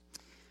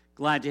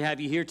Glad to have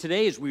you here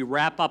today as we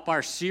wrap up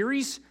our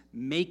series,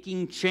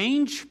 Making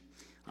Change.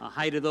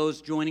 Hi to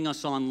those joining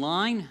us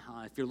online.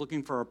 If you're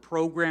looking for a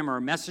program or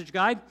a message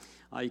guide,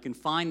 you can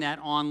find that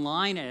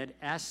online at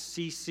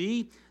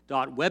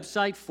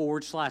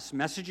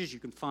scc.website/messages. You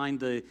can find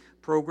the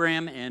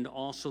program and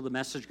also the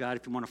message guide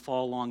if you want to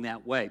follow along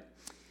that way.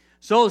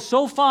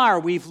 So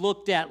far we've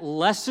looked at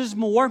less is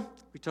more.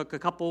 We took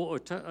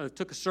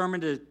a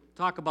sermon to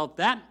talk about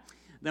that.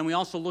 Then we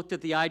also looked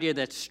at the idea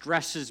that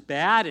stress is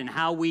bad and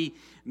how we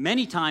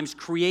many times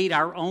create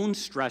our own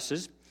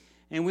stresses.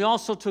 And we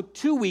also took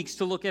 2 weeks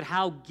to look at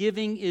how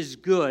giving is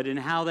good and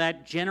how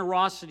that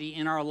generosity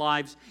in our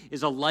lives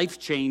is a life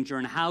changer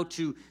and how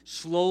to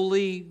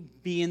slowly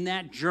be in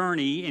that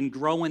journey and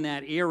grow in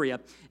that area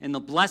and the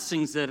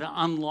blessings that it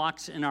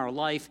unlocks in our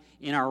life,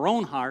 in our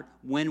own heart,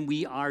 when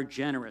we are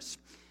generous.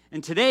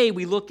 And today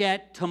we look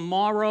at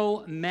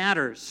Tomorrow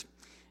Matters.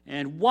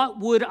 And what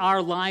would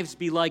our lives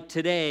be like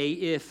today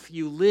if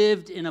you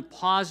lived in a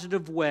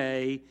positive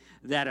way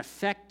that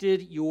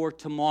affected your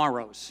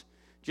tomorrows?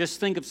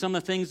 Just think of some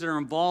of the things that are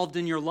involved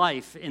in your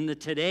life in the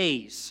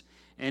todays.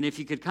 And if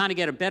you could kind of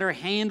get a better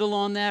handle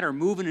on that or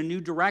move in a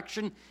new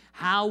direction,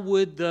 how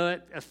would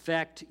that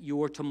affect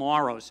your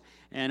tomorrows?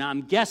 And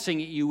I'm guessing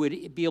you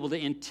would be able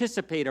to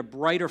anticipate a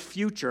brighter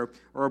future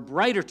or a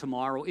brighter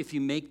tomorrow if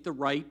you make the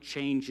right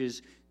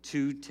changes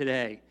to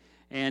today.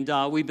 And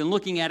we've been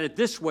looking at it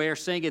this way, or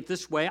saying it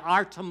this way: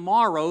 our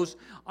tomorrows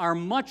are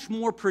much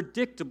more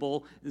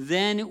predictable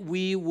than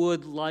we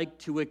would like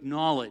to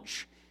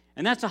acknowledge.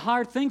 And that's a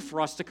hard thing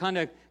for us to kind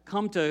of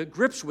come to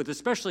grips with,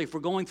 especially if we're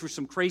going through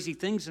some crazy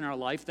things in our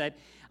life, that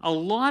a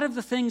lot of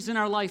the things in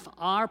our life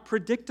are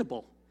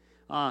predictable.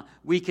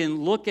 We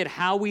can look at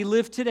how we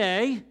live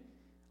today,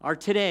 our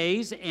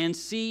todays, and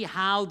see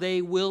how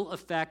they will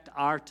affect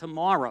our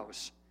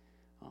tomorrows.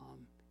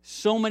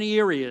 So many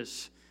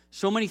areas.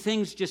 So many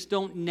things just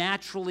don't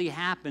naturally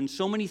happen.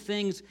 So many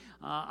things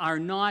are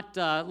not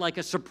like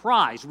a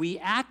surprise. We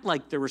act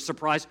like they're a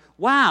surprise.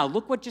 Wow,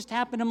 look what just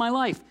happened in my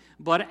life.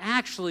 But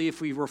actually, if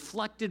we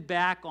reflected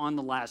back on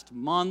the last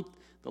month,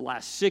 the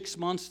last 6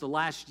 months, the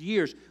last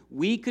years,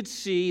 we could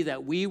see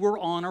that we were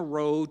on a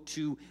road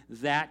to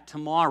that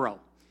tomorrow.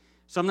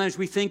 Sometimes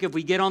we think if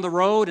we get on the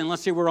road, and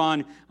let's say we're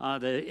on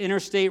the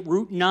interstate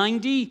Route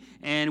 90,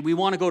 and we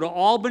want to go to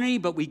Albany,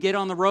 but we get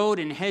on the road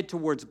and head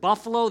towards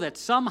Buffalo, that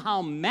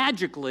somehow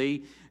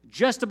magically,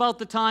 just about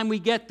the time we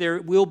get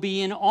there, we'll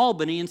be in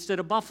Albany instead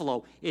of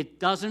Buffalo. It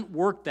doesn't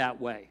work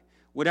that way.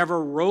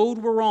 Whatever road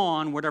we're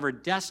on, whatever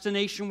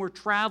destination we're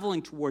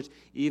traveling towards,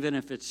 even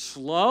if it's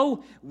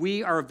slow,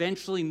 we are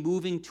eventually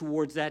moving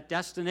towards that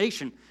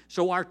destination.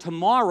 So our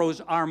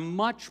tomorrows are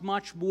much,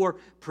 much more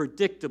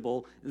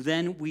predictable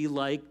than we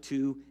like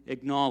to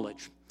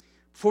acknowledge.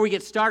 Before we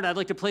get started, I'd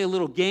like to play a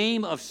little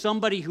game of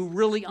somebody who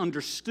really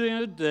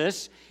understood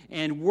this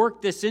and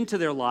worked this into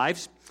their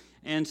lives.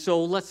 And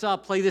so let's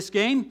play this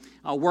game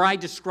where I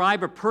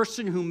describe a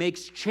person who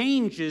makes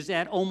changes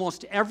at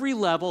almost every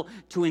level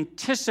to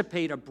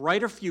anticipate a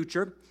brighter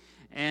future.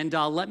 And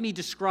let me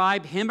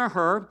describe him or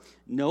her,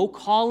 no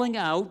calling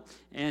out,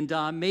 and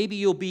maybe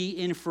you'll be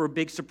in for a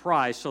big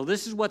surprise. So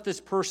this is what this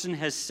person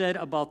has said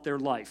about their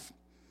life.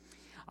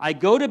 I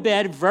go to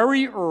bed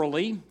very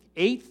early,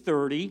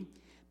 8:30,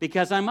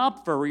 because I'm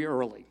up very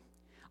early.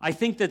 I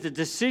think that the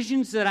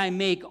decisions that I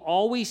make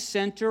always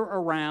center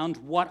around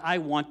what I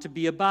want to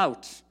be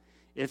about,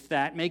 if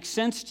that makes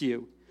sense to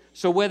you.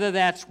 So whether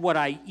that's what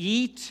I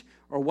eat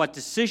or what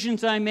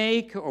decisions I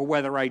make or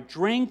whether I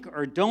drink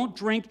or don't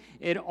drink,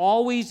 it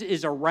always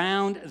is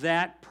around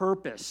that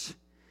purpose.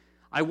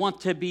 I want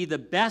to be the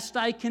best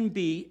I can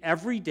be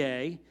every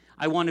day.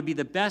 I want to be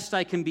the best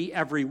I can be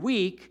every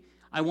week.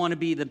 I want to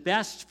be the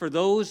best for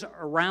those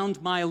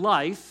around my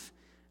life.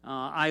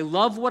 I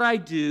love what I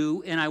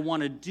do, and I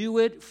want to do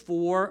it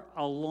for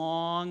a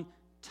long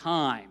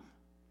time.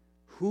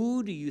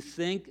 Who do you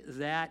think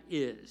that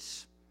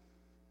is?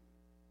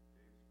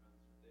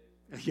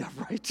 Yeah,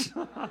 right.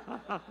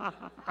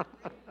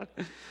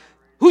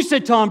 Who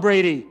said Tom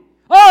Brady?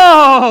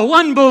 Oh,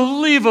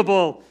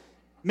 unbelievable.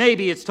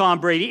 Maybe it's Tom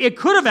Brady. It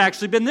could have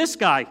actually been this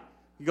guy.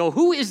 You go,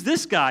 who is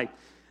this guy?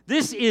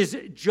 This is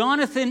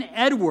Jonathan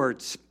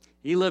Edwards.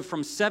 He lived from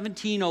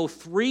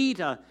 1703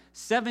 to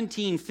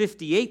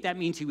 1758. That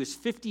means he was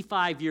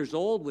 55 years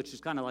old, which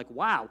is kind of like,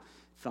 wow,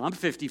 I'm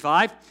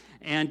 55.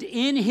 And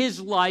in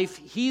his life,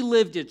 he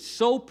lived it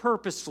so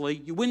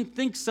purposely. You wouldn't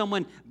think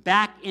someone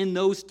back in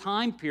those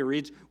time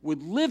periods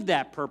would live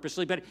that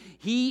purposely, but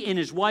he and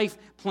his wife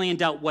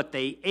planned out what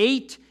they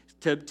ate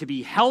to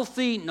be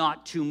healthy,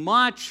 not too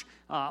much,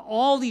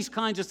 all these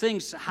kinds of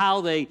things,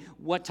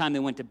 what time they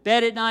went to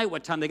bed at night,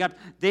 what time they got.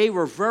 They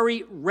were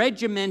very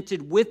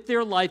regimented with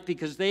their life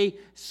because they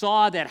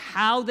saw that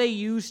how they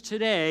used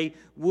today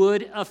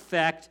would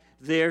affect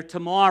their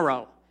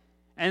tomorrow.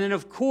 And then,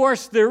 of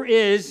course, there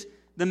is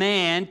the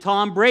man,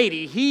 Tom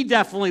Brady. He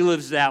definitely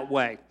lives that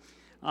way.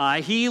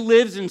 He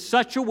lives in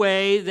such a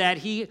way that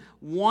he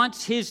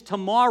wants his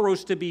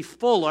tomorrows to be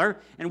fuller,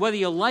 and whether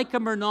you like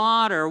him or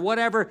not or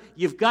whatever,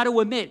 you've got to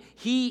admit,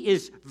 he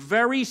is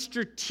very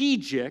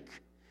strategic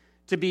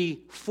to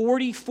be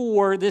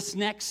 44 this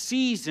next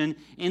season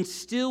and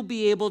still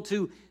be able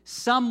to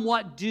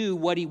somewhat do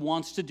what he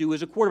wants to do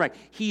as a quarterback.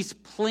 He's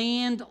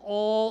planned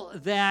all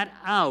that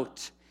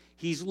out.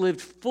 He's lived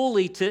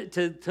fully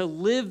to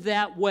live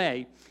that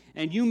way.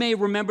 And you may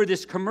remember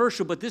this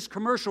commercial, but this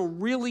commercial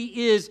really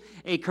is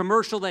a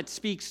commercial that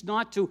speaks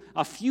not to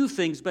a few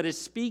things, but it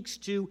speaks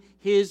to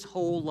his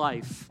whole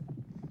life.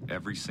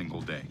 Every single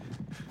day.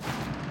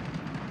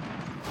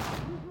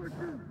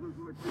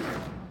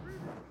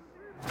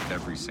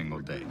 Every single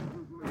day.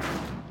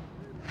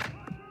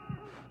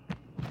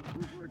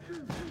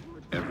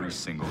 Every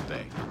single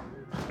day.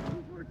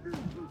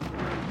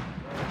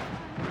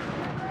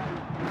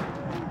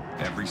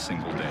 Every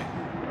single day.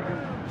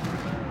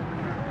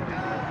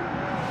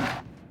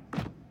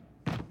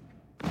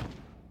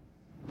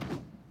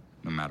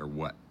 No matter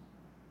what.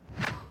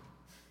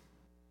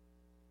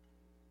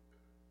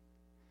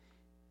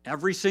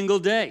 Every single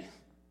day.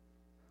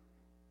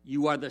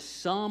 You are the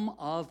sum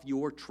of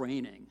your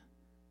training,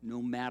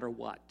 no matter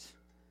what.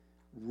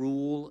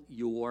 Rule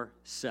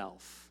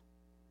yourself.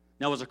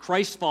 Now, as a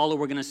Christ follower,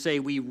 we're going to say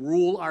we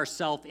rule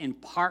ourselves in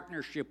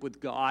partnership with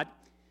God,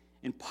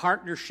 in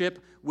partnership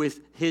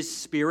with His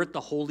Spirit,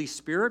 the Holy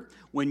Spirit.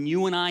 When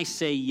you and I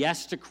say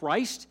yes to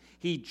Christ,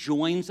 He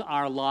joins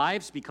our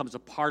lives, becomes a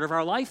part of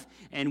our life,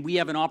 and we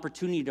have an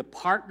opportunity to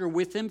partner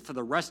with Him for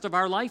the rest of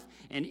our life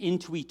and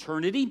into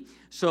eternity.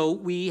 So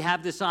we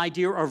have this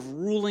idea of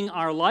ruling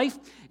our life.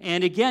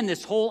 And again,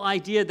 this whole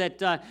idea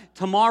that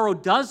tomorrow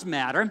does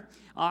matter.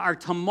 Our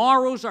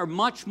tomorrows are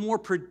much more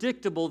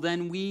predictable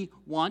than we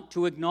want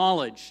to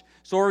acknowledge.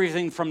 So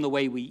everything from the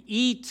way we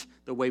eat,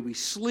 the way we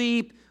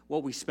sleep,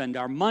 what we spend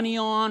our money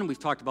on, we've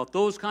talked about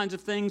those kinds of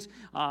things,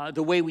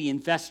 the way we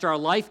invest our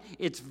life,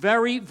 it's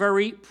very,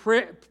 very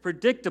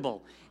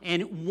predictable.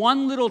 And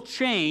one little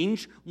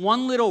change,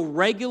 one little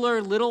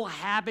regular little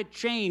habit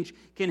change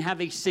can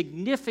have a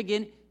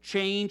significant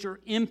change or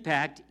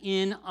impact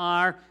in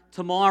our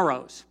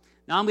tomorrows.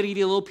 Now I'm going to give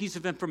you a little piece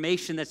of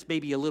information that's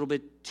maybe a little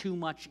bit too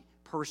much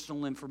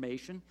personal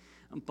information,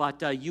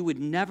 but you would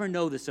never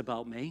know this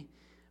about me,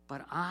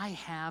 but I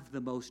have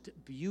the most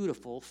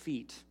beautiful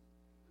feet.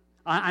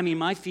 I mean,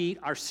 my feet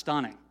are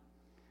stunning,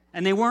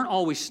 and they weren't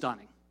always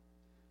stunning.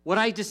 What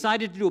I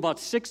decided to do about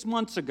 6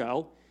 months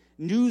ago,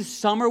 knew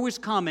summer was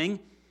coming,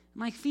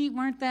 my feet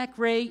weren't that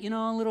great,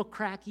 a little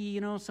cracky,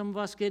 some of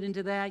us get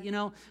into that,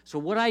 So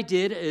what I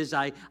did is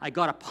I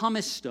got a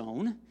pumice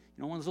stone,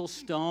 one of those little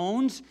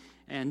stones,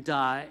 and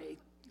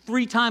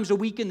 3 times a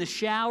week in the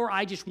shower,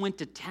 I just went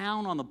to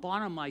town on the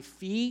bottom of my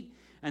feet,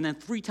 and then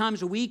 3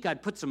 times a week,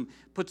 I'd put some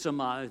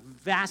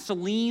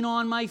Vaseline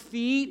on my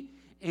feet,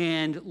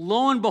 and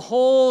lo and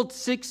behold,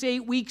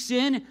 6-8 weeks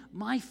in,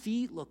 my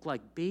feet look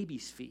like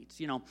baby's feet,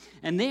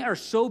 And they are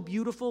so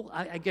beautiful.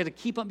 I got to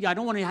keep them. I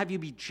don't want to have you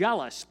be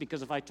jealous,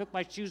 because if I took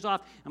my shoes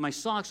off and my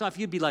socks off,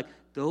 you'd be like,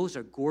 those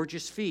are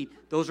gorgeous feet.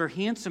 Those are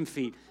handsome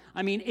feet.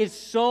 I mean, it's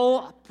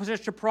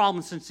such a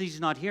problem. Since he's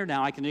not here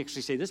now, I can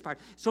actually say this part.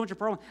 So much a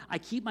problem. I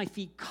keep my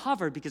feet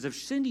covered, because if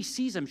Cindy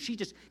sees them, she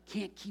just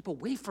can't keep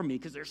away from me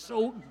because they're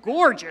so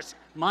gorgeous,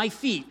 my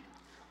feet.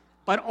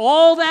 But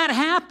all that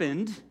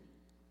happened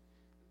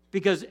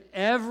because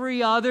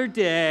every other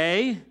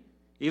day,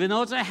 even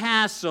though it's a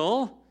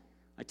hassle,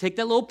 I take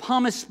that little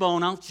pumice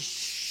stone out,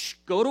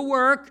 go to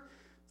work,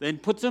 then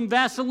put some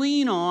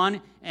Vaseline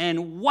on,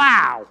 and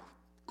wow,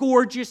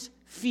 gorgeous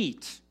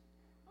feet.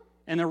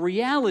 And the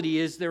reality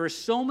is there are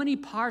so many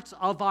parts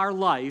of our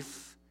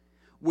life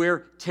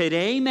where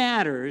today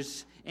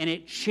matters and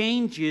it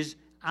changes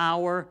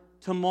our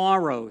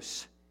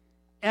tomorrows.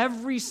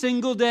 Every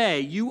single day,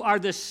 you are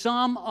the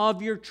sum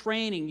of your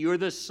training. You're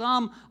the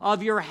sum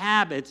of your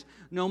habits.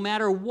 No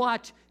matter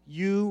what,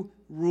 you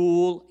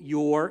rule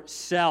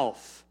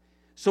yourself.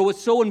 So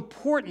it's so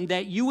important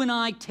that you and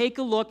I take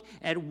a look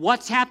at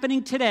what's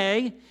happening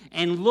today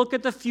and look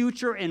at the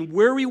future and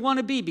where we want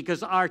to be,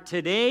 because our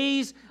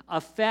todays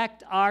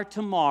affect our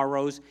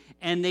tomorrows,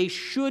 and they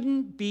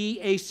shouldn't be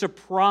a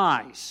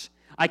surprise.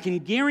 I can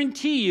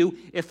guarantee you,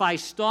 if I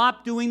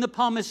stop doing the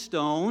pumice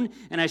stone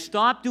and I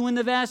stop doing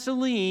the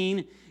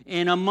Vaseline,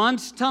 in a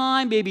month's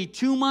time, maybe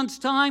 2 months'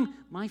 time,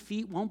 my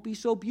feet won't be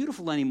so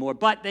beautiful anymore.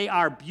 But they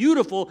are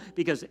beautiful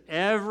because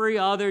every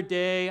other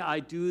day I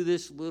do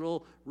this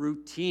little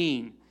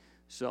routine.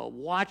 So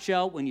watch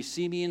out when you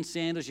see me in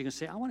sandals. You're going to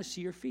say, I want to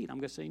see your feet. I'm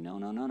going to say,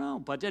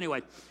 no. But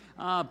anyway,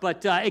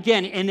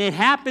 again, and it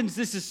happens,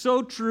 this is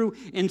so true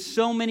in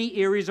so many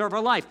areas of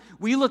our life.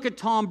 We look at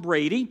Tom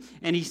Brady,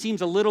 and he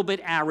seems a little bit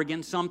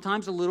arrogant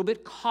sometimes, a little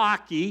bit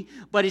cocky,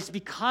 but it's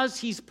because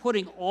he's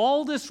putting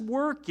all this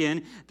work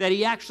in that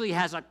he actually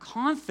has a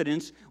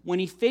confidence when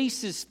he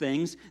faces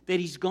things that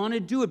he's going to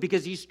do it,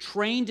 because he's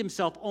trained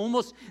himself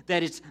almost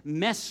that it's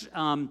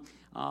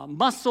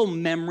muscle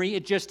memory.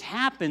 It just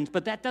happens,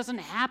 but that doesn't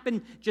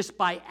happen just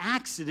by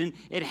accident.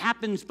 It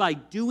happens by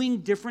doing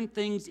different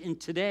things in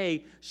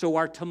today so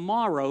our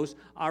tomorrows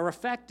are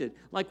affected.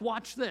 Like,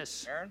 watch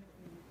this. Aaron,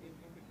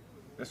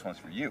 this one's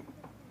for you.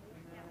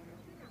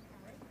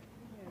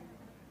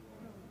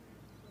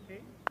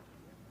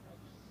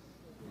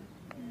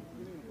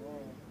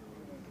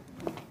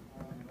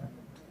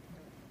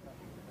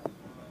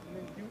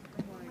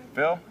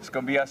 Phil, it's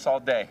going to be us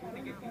all day.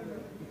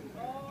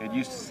 Get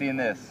used to seeing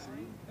this.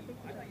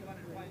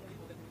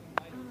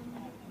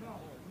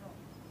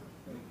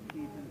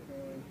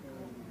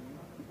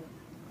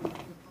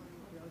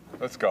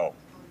 Let's go.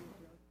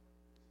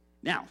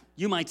 Now,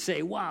 you might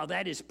say, wow,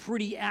 that is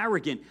pretty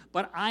arrogant,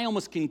 but I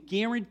almost can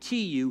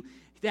guarantee you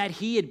that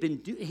he had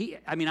been,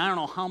 I don't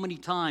know how many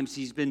times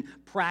he's been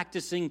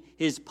practicing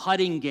his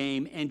putting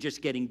game and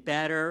just getting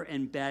better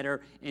and better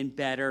and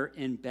better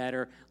and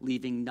better,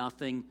 leaving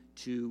nothing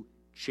to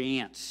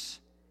chance.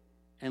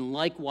 And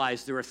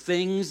likewise, there are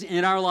things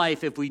in our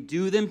life, if we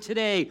do them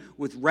today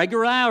with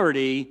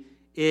regularity,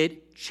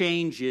 it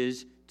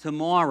changes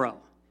tomorrow.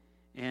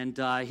 And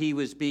he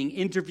was being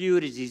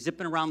interviewed as he's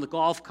zipping around the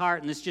golf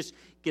cart, and this just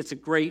gets a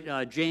great,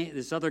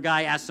 this other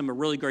guy asks him a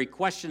really great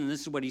question, and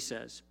this is what he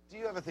says. Do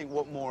you ever think,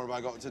 what more have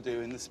I got to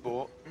do in the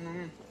sport?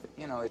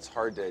 You know, it's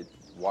hard to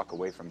walk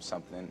away from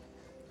something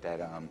that,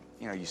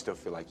 you still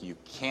feel like you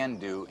can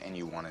do and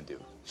you want to do.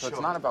 So Sure.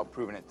 It's not about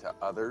proving it to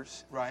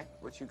others, Right.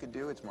 what you could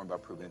do. It's more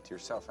about proving it to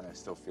yourself. And I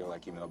still feel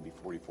like even though I'll be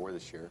 44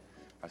 this year,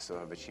 I still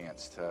have a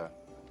chance to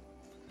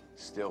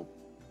still,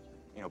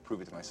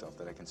 prove it to myself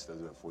that I can still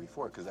do it at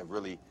 44 because I've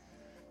really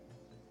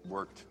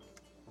worked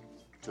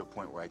to a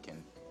point where I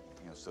can,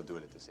 still do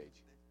it at this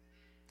age.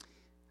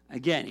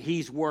 Again,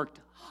 he's worked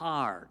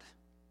hard.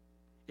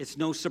 It's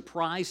no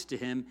surprise to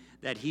him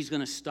that he's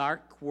going to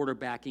start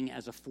quarterbacking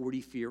as a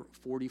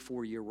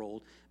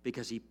 44-year-old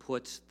because he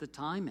puts the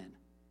time in.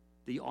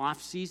 The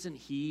off season,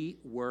 he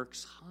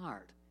works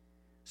hard.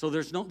 So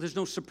there's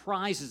no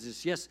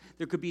surprises. Yes,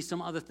 there could be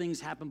some other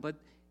things happen, but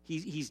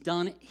he's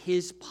done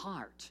his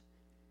part.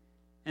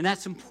 And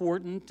that's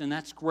important, and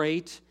that's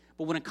great.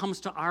 But when it comes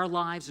to our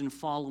lives and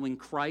following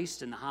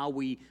Christ and how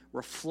we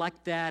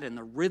reflect that and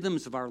the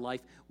rhythms of our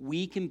life,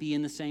 we can be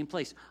in the same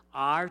place.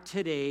 Our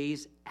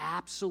todays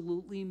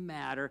absolutely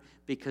matter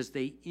because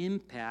they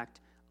impact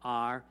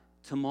our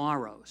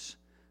tomorrows.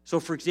 So,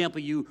 for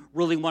example, you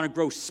really want to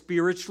grow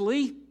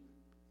spiritually,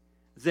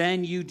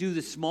 then you do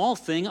the small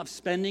thing of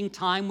spending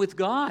time with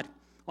God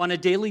on a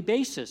daily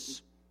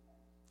basis.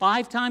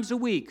 5 times a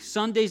week,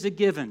 Sunday's a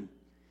given.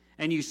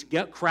 And you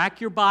crack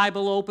your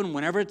Bible open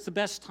whenever it's the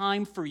best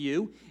time for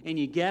you, and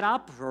you get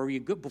up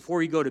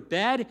before you go to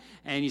bed,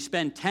 and you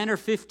spend 10 or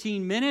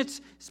 15 minutes,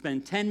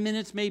 spend 10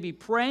 minutes maybe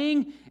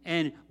praying,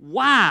 and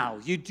wow,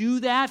 you do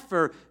that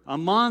for a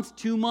month,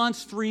 2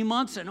 months, 3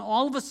 months, and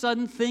all of a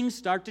sudden things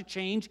start to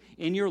change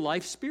in your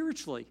life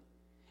spiritually.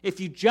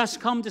 If you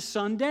just come to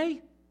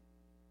Sunday,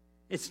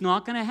 it's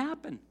not going to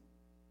happen.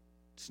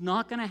 It's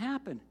not going to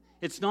happen.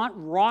 It's not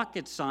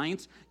rocket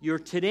science. Your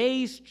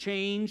todays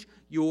change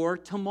your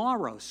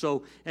tomorrow.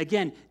 So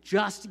again,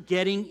 just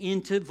getting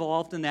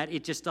involved in that,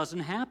 it just doesn't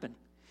happen.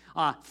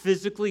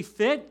 Physically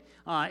fit,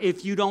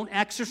 if you don't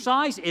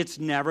exercise, it's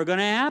never going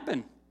to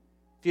happen.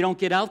 If you don't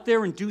get out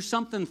there and do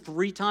something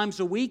 3 times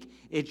a week,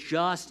 it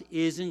just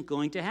isn't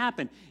going to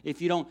happen.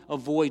 If you don't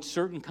avoid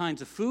certain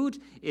kinds of foods,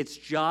 it's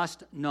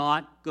just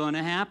not going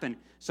to happen.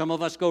 Some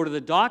of us go to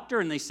the doctor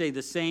and they say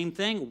the same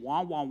thing,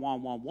 wah, wah, wah,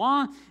 wah,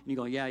 wah. And you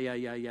go,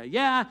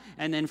 yeah.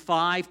 And then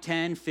 5,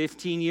 10,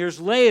 15 years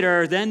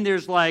later, then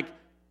there's like,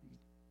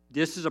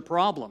 this is a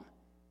problem.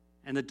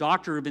 And the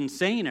doctor had been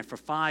saying it for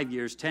 5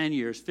 years, 10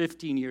 years,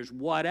 15 years,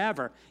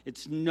 whatever.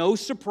 It's no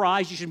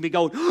surprise. You shouldn't be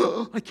going,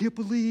 oh, I can't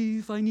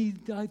believe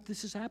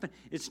this has happened.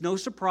 It's no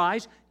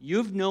surprise.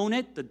 You've known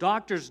it. The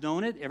doctor's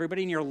known it.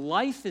 Everybody in your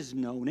life has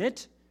known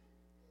it.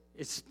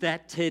 It's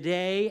that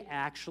today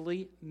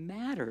actually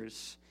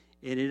matters,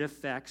 and it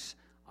affects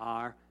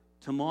our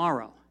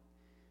tomorrow.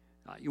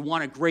 You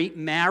want a great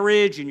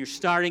marriage, and you're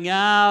starting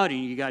out,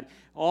 and you got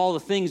all the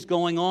things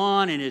going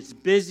on, and it's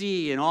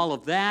busy and all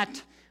of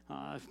that.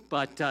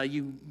 But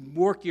you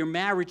work your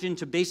marriage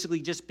into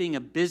basically just being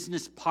a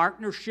business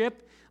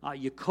partnership.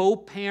 You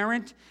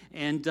co-parent,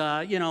 and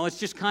it's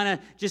just kind of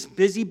just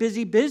busy.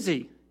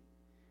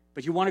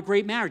 But you want a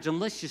great marriage.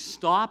 Unless you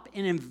stop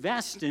and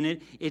invest in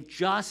it, it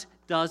just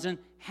doesn't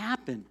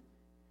happen.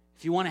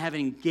 If you want to have an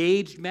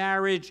engaged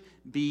marriage,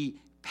 be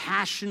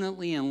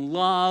passionately in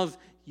love,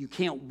 you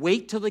can't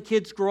wait till the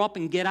kids grow up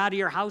and get out of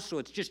your house so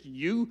it's just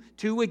you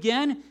two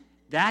again,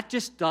 that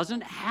just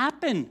doesn't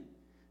happen.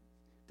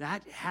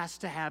 That has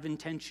to have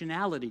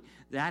intentionality.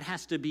 That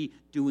has to be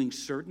doing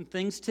certain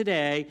things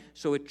today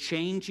so it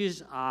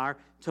changes our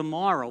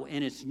tomorrow.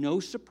 And it's no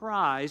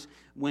surprise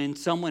when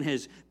someone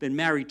has been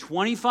married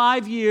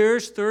 25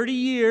 years, 30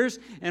 years,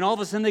 and all of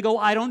a sudden they go,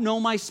 I don't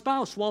know my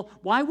spouse. Well,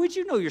 why would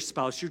you know your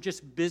spouse? You're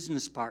just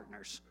business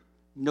partners.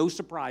 No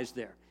surprise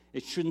there.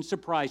 It shouldn't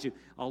surprise you.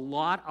 A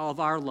lot of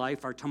our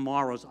life, our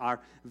tomorrows, are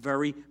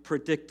very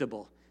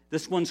predictable.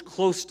 This one's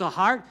close to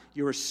heart.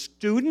 You're a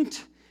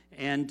student,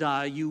 and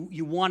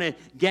you want to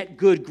get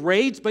good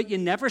grades, but you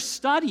never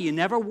study. You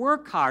never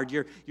work hard.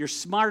 You're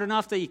smart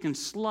enough that you can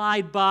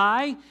slide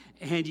by,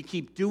 and you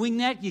keep doing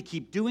that. You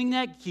keep doing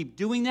that. You keep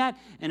doing that,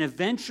 and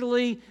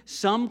eventually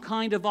some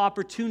kind of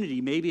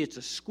opportunity. Maybe it's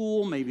a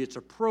school. Maybe it's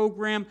a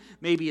program.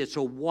 Maybe it's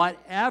a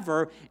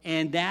whatever,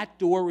 and that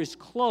door is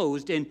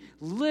closed. And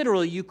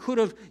literally, you could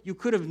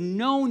have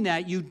known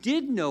that. You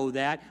did know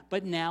that,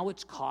 but now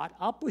it's caught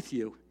up with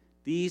you.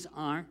 These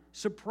aren't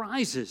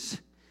surprises.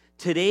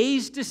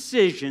 Today's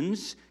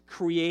decisions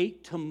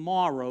create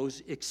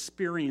tomorrow's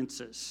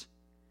experiences.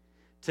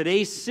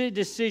 Today's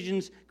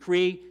decisions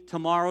create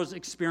tomorrow's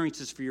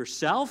experiences for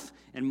yourself.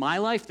 In my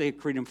life, they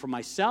create them for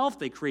myself.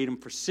 They create them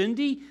for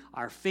Cindy,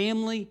 our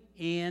family,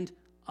 and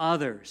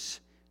others.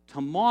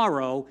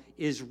 Tomorrow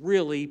is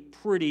really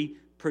pretty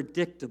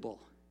predictable.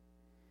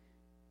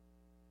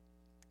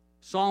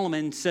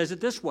 Solomon says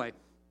it this way: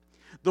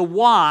 the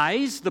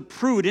wise, the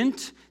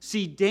prudent,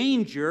 see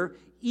danger,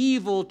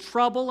 evil,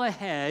 trouble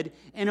ahead,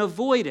 and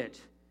avoid it.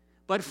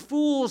 But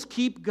fools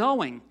keep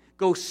going,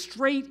 go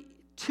straight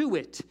to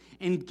it,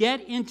 and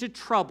get into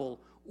trouble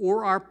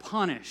or are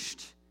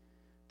punished.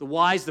 The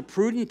wise, the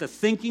prudent, the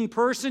thinking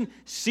person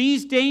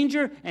sees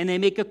danger and they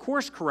make a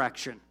course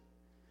correction.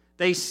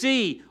 They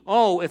see,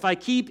 if I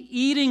keep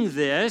eating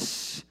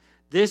this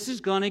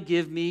is going to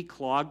give me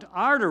clogged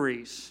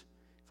arteries.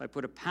 If I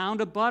put a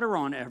pound of butter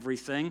on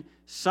everything,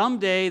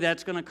 someday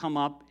that's going to come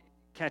up,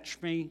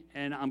 catch me,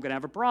 and I'm going to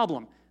have a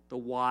problem. The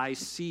wise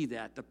see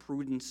that. The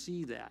prudent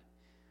see that.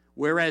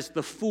 Whereas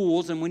the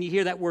fools, and when you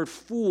hear that word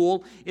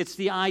fool, it's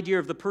the idea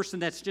of the person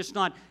that's just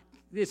not,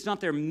 it's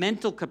not their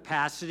mental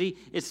capacity,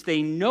 it's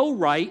they know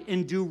right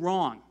and do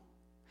wrong.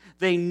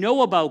 They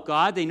know about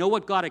God. They know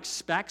what God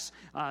expects.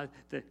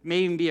 They may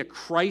even be a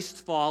Christ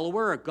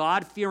follower, a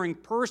God-fearing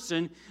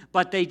person,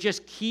 but they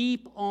just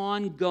keep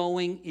on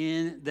going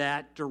in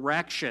that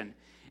direction.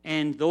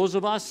 And those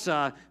of us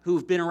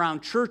who've been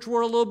around church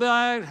world a little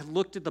bit, have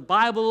looked at the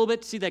Bible a little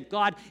bit, see that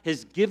God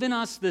has given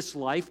us this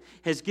life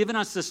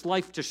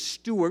to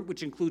steward,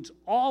 which includes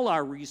all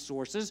our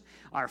resources,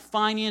 our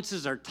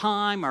finances, our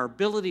time, our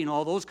ability, and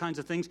all those kinds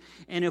of things.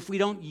 And if we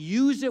don't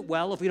use it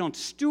well, if we don't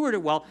steward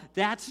it well,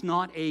 that's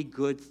not a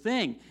good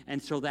thing.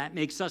 And so that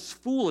makes us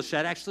foolish.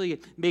 That actually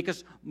makes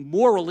us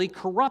morally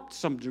corrupt to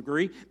some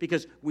degree,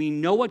 because we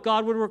know what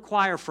God would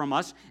require from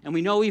us, and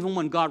we know even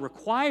when God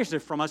requires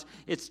it from us,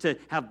 it's to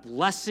have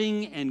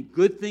blessing and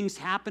good things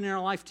happen in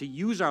our life, to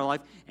use our life,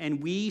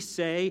 and we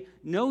say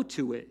no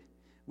to it.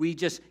 We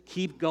just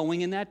keep going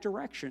in that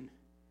direction.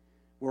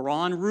 We're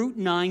on Route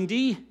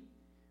 90,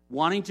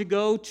 wanting to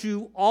go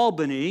to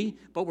Albany,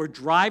 but we're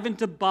driving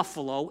to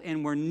Buffalo,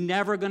 and we're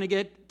never going to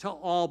get to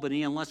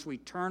Albany unless we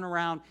turn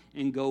around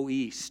and go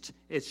east.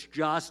 It's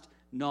just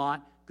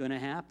not going to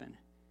happen.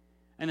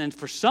 And then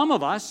for some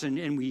of us,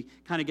 and we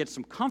kind of get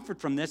some comfort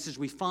from this, is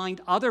we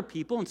find other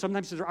people, and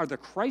sometimes there are the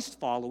Christ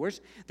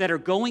followers, that are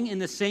going in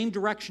the same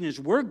direction as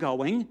we're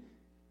going,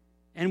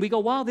 and we go,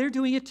 wow, they're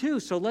doing it too,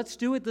 so let's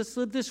do it, let's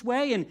live this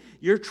way, and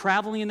you're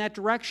traveling in that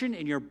direction,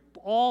 and you're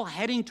all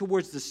heading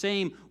towards the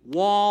same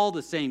wall,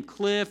 the same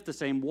cliff, the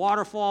same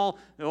waterfall,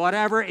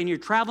 whatever, and you're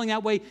traveling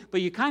that way, but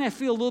you kind of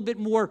feel a little bit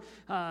more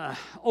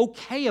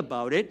okay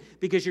about it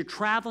because you're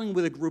traveling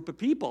with a group of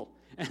people,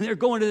 and they're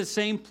going to the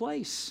same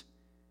place.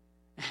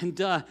 And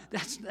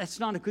that's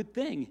not a good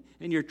thing.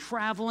 And you're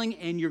traveling,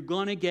 and you're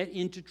going to get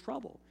into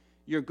trouble.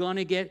 You're going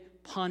to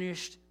get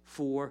punished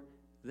for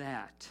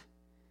that.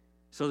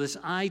 So this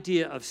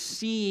idea of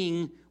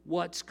seeing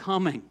what's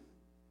coming.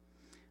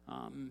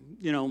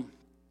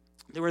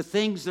 There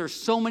are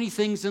so many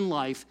things in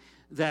life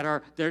that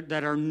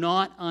are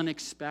not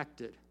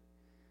unexpected.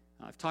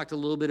 I've talked a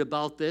little bit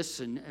about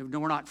this, and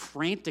we're not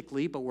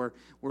frantically, but we're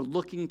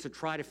looking to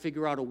try to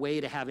figure out a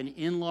way to have an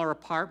in-law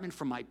apartment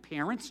for my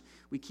parents.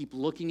 We keep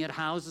looking at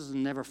houses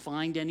and never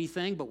find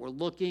anything, but we're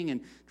looking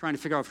and trying to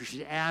figure out if we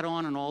should add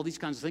on and all these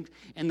kinds of things.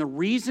 And the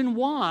reason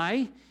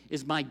why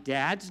is my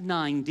dad's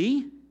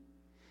 90,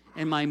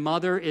 and my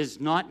mother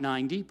is not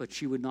 90, but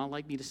she would not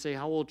like me to say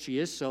how old she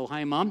is, so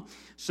hi, Mom.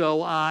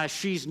 So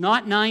she's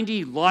not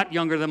 90, a lot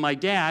younger than my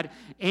dad,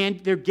 and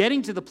they're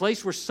getting to the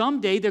place where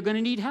someday they're going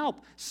to need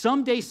help.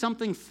 Someday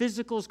something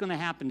physical is going to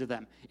happen to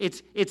them.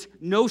 It's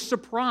no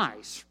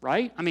surprise,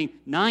 right?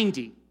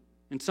 90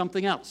 and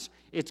something else.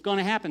 It's going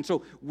to happen.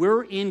 So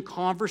we're in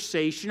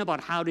conversation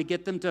about how to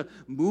get them to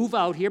move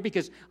out here,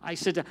 because I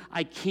said,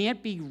 I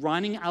can't be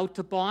running out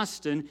to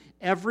Boston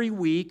every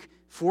week,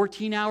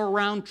 14-hour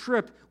round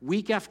trip,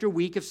 week after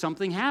week if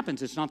something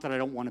happens. It's not that I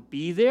don't want to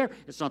be there.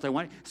 It's not that I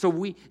want.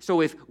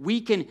 So if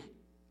we can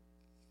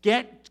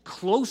get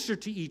closer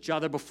to each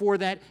other before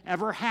that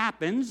ever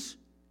happens,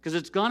 because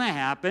it's going to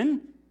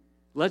happen,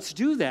 let's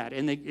do that.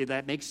 And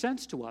that makes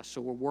sense to us.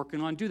 So we're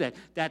working on do that.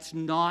 That's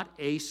not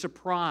a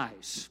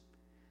surprise.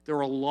 There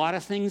are a lot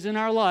of things in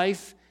our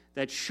life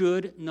that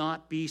should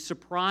not be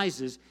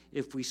surprises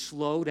if we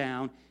slow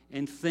down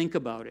and think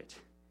about it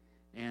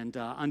and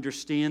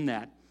understand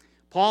that.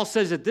 Paul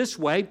says it this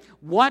way: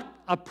 what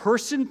a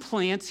person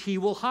plants, he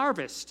will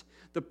harvest.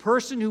 The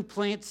person who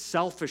plants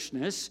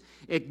selfishness,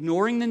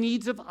 ignoring the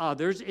needs of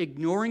others,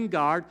 ignoring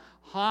God,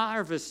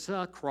 harvests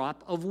a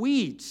crop of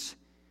weeds.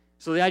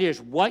 So the idea is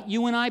what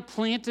you and I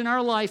plant in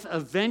our life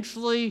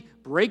eventually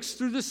breaks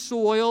through the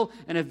soil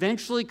and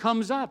eventually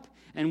comes up.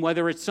 And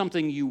whether it's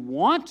something you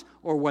want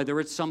or whether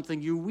it's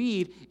something you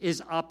weed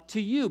is up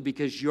to you,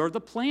 because you're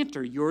the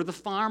planter, you're the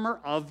farmer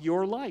of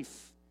your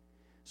life.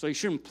 So you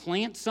shouldn't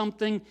plant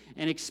something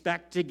and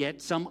expect to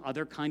get some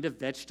other kind of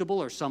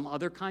vegetable or some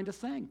other kind of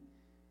thing.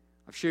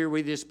 I've shared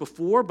with you this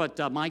before,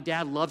 but my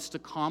dad loves to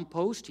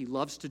compost. He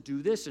loves to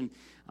do this, and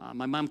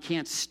my mom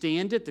can't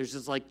stand it. There's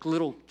this like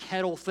little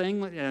kettle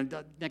thing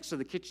next to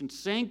the kitchen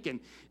sink, and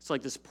it's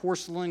like this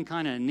porcelain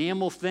kind of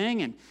enamel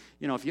thing. And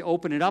if you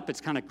open it up,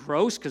 it's kind of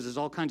gross because there's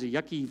all kinds of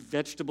yucky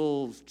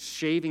vegetable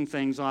shaving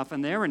things off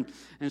in there. And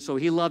so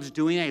he loves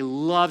doing it. He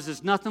loves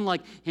it's nothing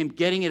like him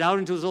getting it out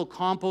into his little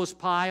compost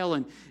pile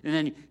and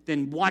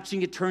then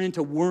watching it turn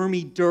into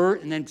wormy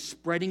dirt and then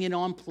spreading it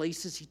on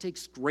places. He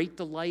takes great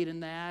delight in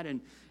that.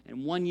 And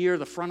one year,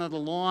 the front of the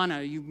lawn,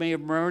 you may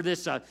have remembered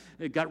this,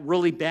 it got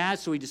really bad,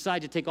 so he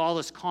decided to take all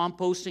this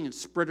composting and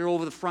spread it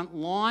over the front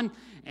lawn.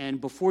 And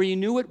before you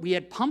knew it, we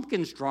had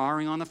pumpkins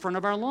drawing on the front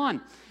of our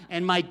lawn.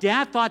 And my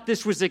dad thought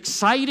this was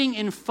exciting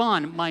and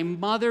fun. My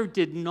mother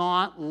did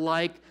not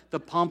like the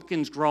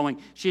pumpkins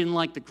growing. She didn't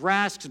like the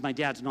grass because my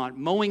dad's not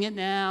mowing it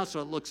now, so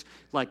it looks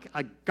like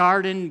a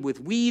garden with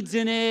weeds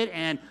in it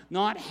and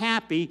not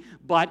happy.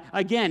 But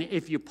again,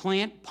 if you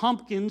plant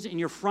pumpkins in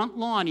your front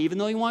lawn, even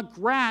though you want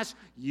grass,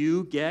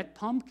 you get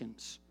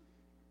pumpkins.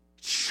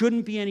 It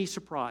shouldn't be any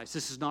surprise.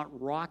 This is not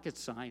rocket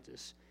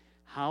science.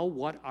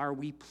 What are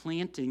we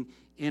planting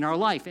in our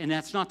life? And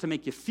that's not to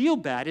make you feel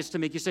bad. It's to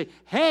make you say,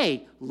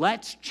 hey,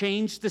 let's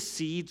change the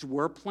seeds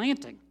we're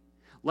planting.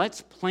 Let's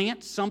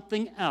plant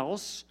something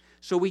else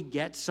so we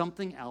get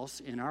something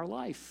else in our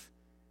life.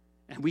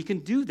 And we can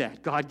do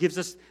that. God gives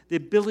us the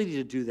ability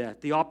to do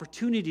that, the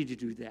opportunity to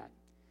do that.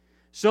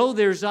 So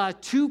there's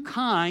two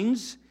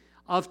kinds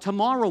of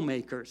tomorrow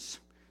makers.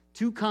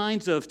 Two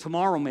kinds of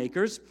tomorrow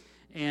makers.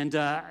 And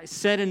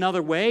said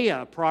another way,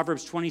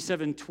 Proverbs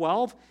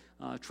 27:12,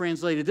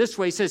 translated this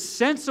way, says,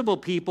 sensible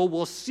people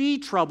will see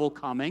trouble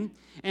coming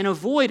and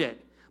avoid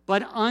it,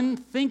 but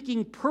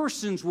unthinking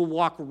persons will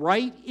walk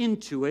right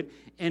into it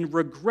and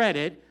regret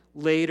it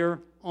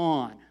later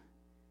on.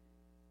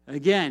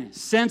 Again,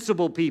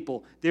 sensible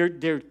people,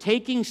 they're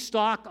taking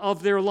stock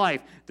of their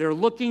life. They're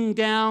looking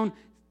down,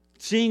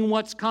 seeing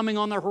what's coming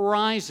on the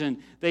horizon.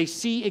 They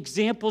see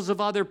examples of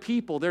other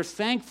people. They're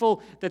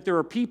thankful that there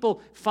are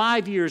people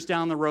 5 years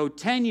down the road,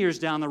 10 years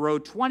down the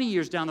road, 20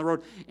 years down the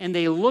road, and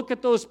they look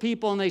at those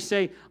people and they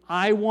say,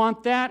 I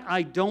want that,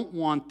 I don't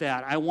want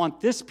that. I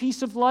want this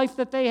piece of life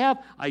that they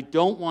have, I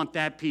don't want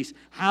that piece.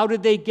 How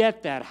did they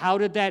get that? How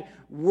did that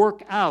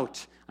work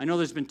out? I know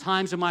there's been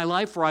times in my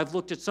life where I've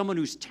looked at someone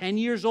who's 10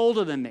 years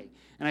older than me,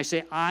 and I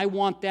say, I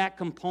want that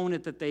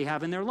component that they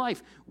have in their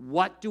life.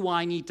 What do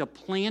I need to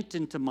plant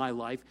into my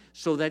life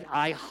so that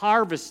I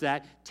harvest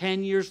that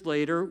 10 years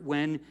later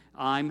when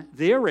I'm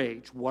their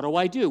age? What do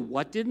I do?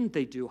 What didn't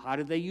they do? How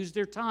did they use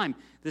their time?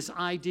 This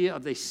idea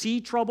of they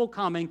see trouble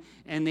coming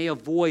and they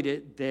avoid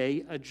it,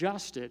 they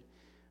adjust it.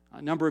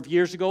 A number of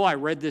years ago, I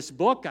read this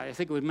book. I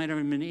think it might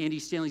have been Andy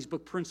Stanley's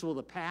book, Principle of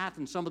the Path,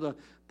 and some of the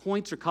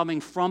points are coming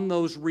from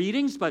those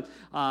readings. But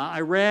I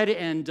read,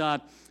 and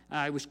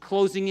I was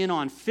closing in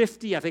on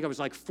 50. I think I was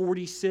like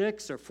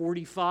 46 or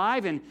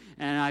 45. And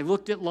I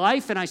looked at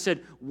life, and I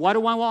said, what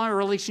do I want my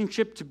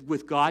relationship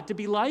with God to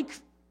be like?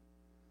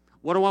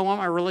 What do I want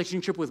my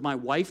relationship with my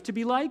wife to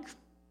be like?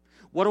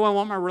 What do I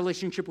want my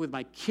relationship with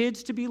my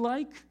kids to be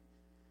like?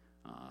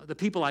 The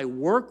people I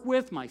work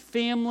with, my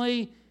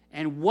family.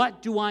 And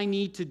what do I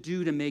need to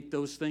do to make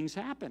those things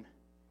happen?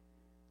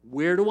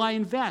 Where do I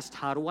invest?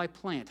 How do I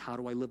plant? How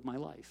do I live my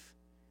life?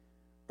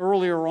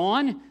 Earlier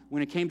on,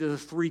 when it came to the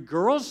three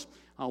girls,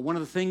 one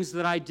of the things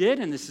that I did,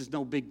 and this is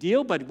no big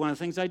deal, but one of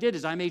the things I did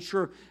is I made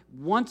sure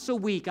once a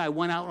week I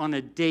went out on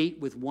a date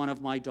with one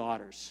of my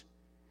daughters.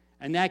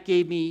 And that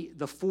gave me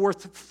the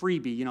fourth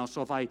freebie.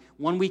 So if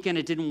one weekend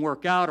it didn't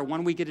work out or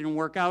one week it didn't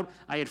work out,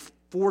 I had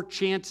 4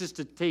 chances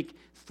to take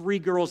 3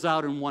 girls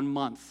out in 1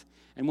 month.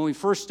 And when we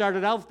first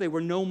started out, there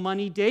were no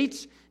money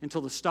dates until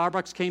the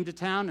Starbucks came to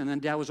town, and then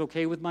Dad was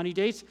okay with money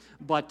dates.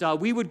 But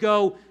we would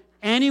go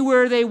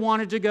anywhere they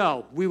wanted to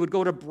go. We would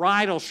go to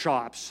bridal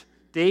shops.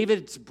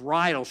 David's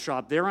bridal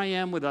shop. There I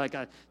am with like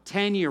a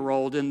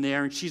 10-year-old in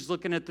there, and she's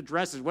looking at the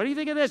dresses. What do you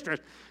think of this dress?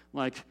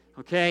 Like,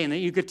 okay, and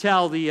then you could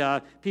tell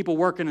the people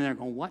working in there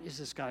going, what is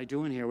this guy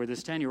doing here with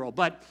this 10-year-old?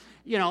 But,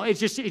 it's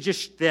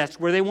just that's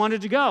where they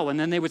wanted to go. And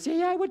then they would say,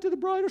 yeah, I went to the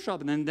bridal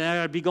shop. And then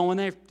I'd be going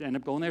there, end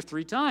up going there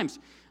 3 times.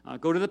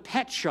 Go to the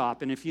pet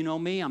shop. And if you know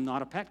me, I'm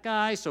not a pet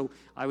guy, so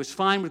I was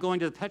fine with going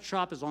to the pet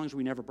shop as long as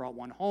we never brought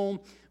one home.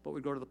 But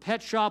we'd go to the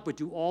pet shop, we'd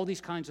do all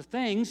these kinds of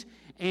things,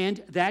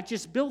 and that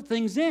just built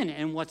things in.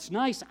 And what's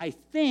nice, I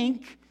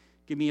think,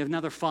 give me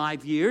another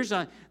 5 years,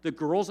 the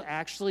girls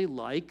actually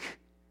like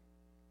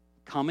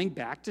coming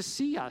back to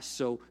see us.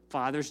 So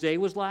Father's Day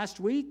was last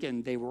week,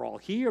 and they were all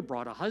here,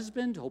 brought a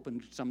husband,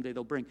 hoping someday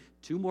they'll bring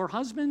 2 more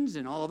husbands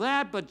and all of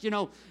that. But,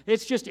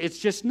 it's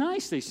just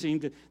nice.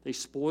 They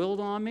spoiled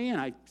on me,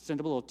 and I sent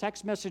them a little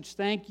text message,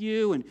 thank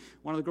you. And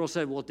one of the girls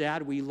said, well,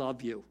 Dad, we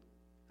love you.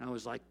 And I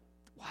was like,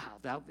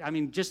 wow,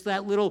 just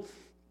that little,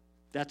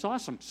 that's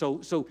awesome.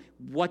 So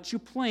what you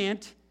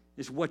plant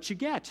is what you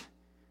get.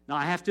 Now,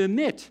 I have to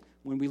admit,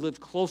 when we lived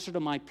closer to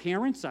my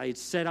parents, I had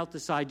set out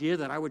this idea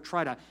that I would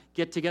try to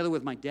get together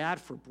with my dad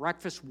for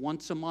breakfast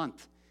once a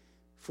month,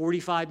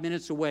 45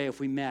 minutes away if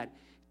we met.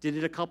 Did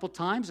it a couple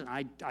times, and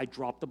I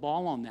dropped the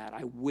ball on that.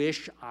 I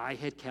wish I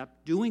had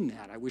kept doing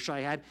that. I wish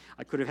I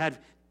could have had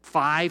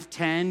 5,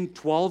 10,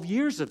 12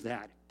 years of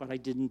that, but I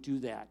didn't do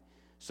that.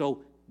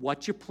 So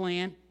what you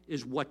plant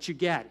is what you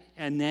get.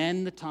 And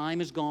then the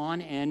time is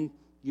gone, and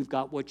you've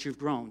got what you've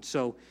grown.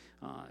 So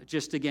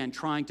just, again,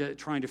 trying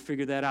to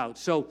figure that out.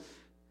 So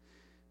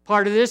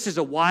part of this is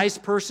a wise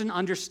person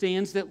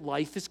understands that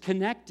life is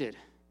connected.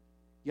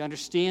 You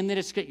understand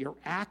that your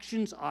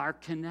actions are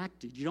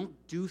connected. You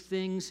don't do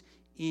things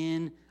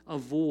in a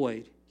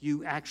void.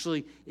 You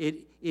actually,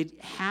 it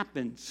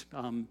happens.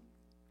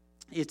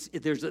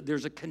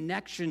 There's a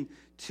connection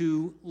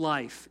to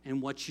life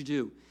and what you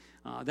do.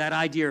 That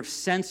idea of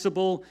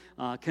sensible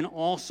can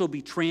also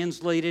be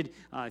translated.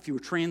 If you were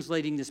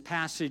translating this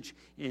passage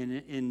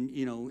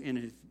into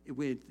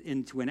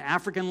an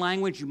African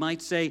language, you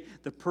might say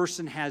the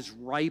person has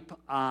ripe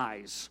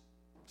eyes.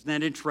 Isn't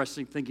that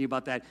interesting thinking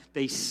about that?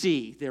 They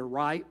see, their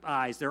ripe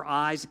eyes. Their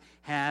eyes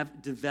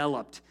have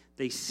developed.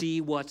 They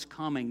see what's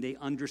coming. They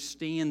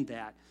understand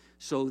that.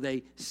 So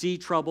they see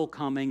trouble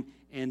coming,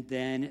 and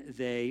then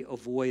they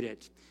avoid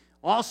it.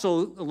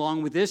 Also,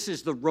 along with this,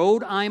 is the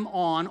road I'm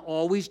on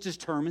always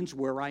determines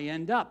where I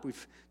end up.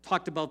 We've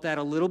talked about that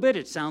a little bit.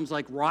 It sounds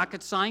like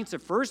rocket science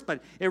at first,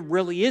 but it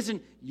really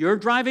isn't. You're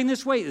driving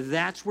this way,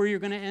 that's where you're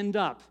going to end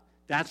up.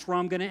 That's where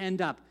I'm going to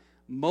end up.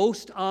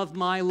 Most of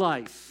my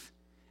life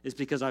is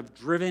because I've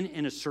driven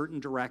in a certain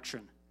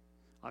direction.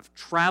 I've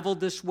traveled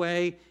this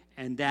way,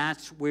 and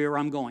that's where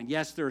I'm going.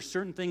 Yes, there are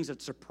certain things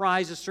that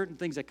surprise us, certain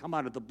things that come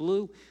out of the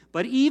blue,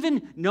 but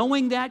even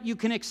knowing that you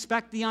can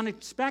expect the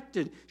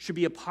unexpected should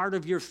be a part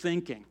of your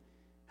thinking.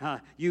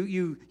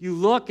 You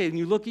look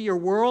at your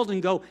world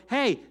and go,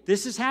 hey,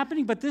 this is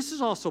happening, but this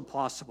is also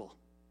possible.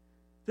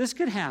 This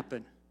could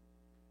happen.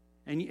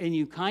 And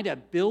you kind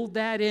of build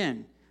that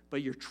in,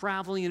 but you're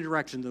traveling in a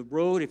direction. The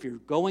road, if you're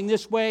going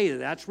this way,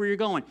 that's where you're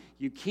going.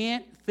 You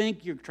can't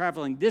think you're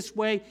traveling this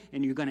way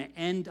and you're going to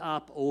end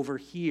up over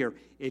here.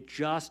 It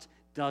just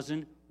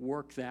doesn't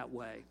work that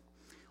way.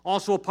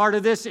 Also, a part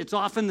of this, it's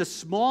often the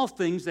small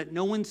things that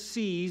no one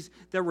sees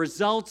that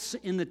results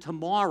in the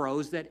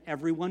tomorrows that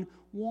everyone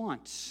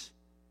wants.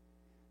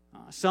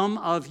 Some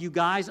of you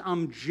guys,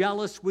 I'm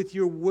jealous with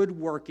your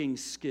woodworking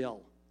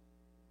skill.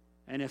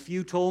 And if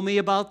you told me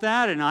about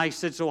that and I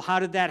said, so how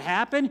did that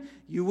happen?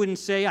 You wouldn't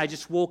say, I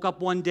just woke up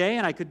one day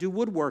and I could do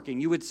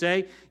woodworking. You would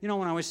say, when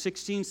I was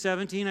 16,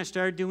 17, I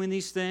started doing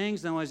these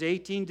things. Then when I was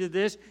 18, did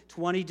this,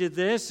 20, did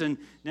this, and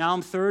now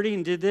I'm 30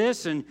 and did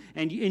this, and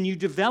you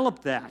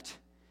developed that.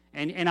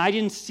 And I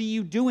didn't see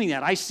you doing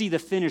that. I see the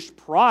finished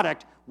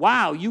product.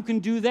 Wow, you can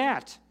do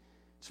that.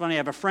 It's funny, I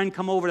have a friend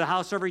come over to the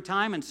house every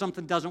time and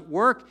something doesn't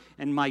work,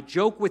 and my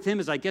joke with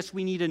him is, I guess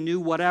we need a new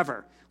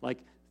whatever. Like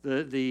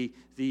the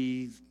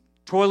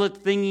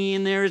toilet thingy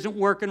in there isn't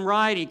working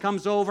right. He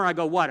comes over, and I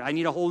go, what? I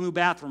need a whole new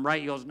bathroom, right?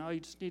 He goes, no, you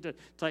just need to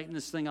tighten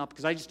this thing up,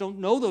 because I just don't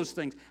know those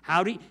things.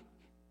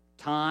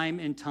 Time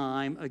and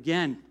time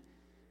again,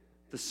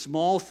 the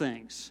small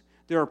things.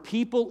 There are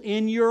people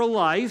in your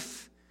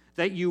life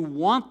that you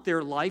want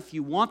their life,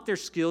 you want their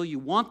skill, you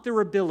want their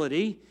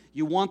ability,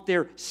 you want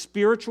their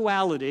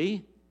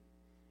spirituality,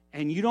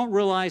 and you don't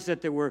realize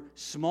that there were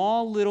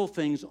small little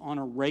things on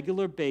a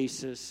regular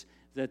basis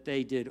that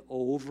they did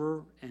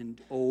over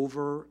and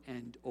over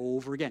and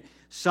over again.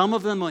 Some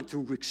of them went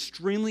through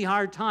extremely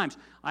hard times.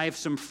 I have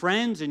some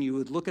friends, and you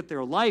would look at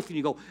their life, and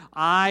you go,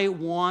 I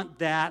want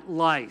that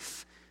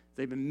life.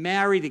 They've been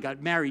married, they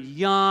got married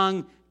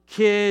young,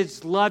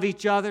 kids, love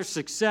each other,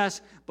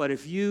 success. But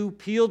if you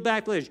peeled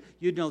back the layers,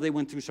 you'd know they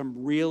went through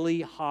some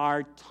really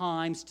hard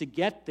times to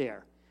get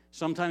there.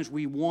 Sometimes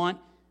we want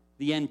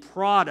the end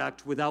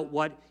product without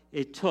what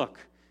it took.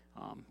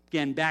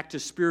 Again, back to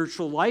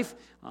spiritual life.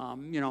 I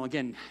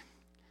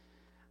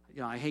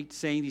hate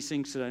saying these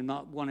things that I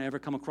not want to ever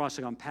come across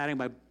like I'm patting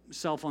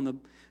myself on the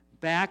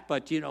back,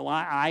 but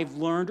I've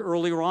learned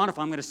earlier on, if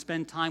I'm going to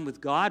spend time with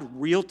God,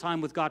 real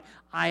time with God,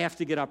 I have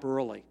to get up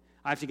early.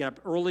 I have to get up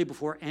early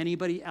before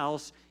anybody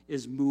else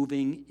is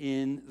moving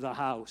in the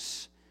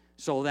house.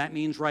 So that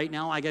means right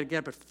now I got to get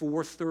up at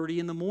 4:30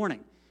 in the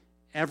morning,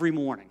 every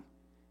morning.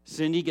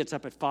 Cindy gets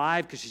up at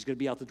 5 because she's going to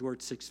be out the door at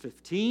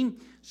 6:15.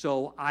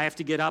 So I have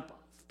to get up.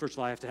 First of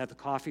all, I have to have the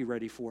coffee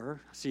ready for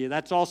her. See,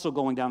 that's also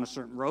going down a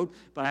certain road.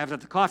 But I have to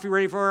have the coffee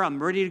ready for her.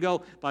 I'm ready to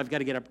go. But I've got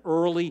to get up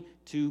early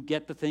to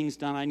get the things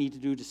done I need to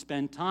do to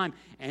spend time.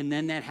 And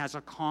then that has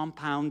a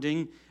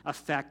compounding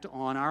effect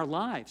on our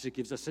lives. It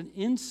gives us an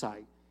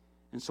insight.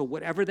 And so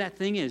whatever that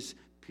thing is,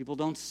 People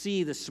don't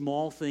see the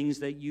small things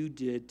that you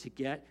did to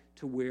get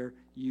to where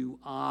you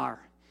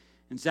are.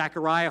 In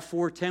Zechariah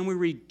 4:10, we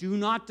read, "Do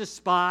not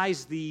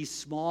despise these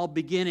small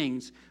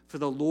beginnings, for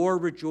the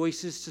Lord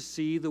rejoices to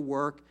see the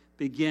work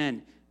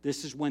begin."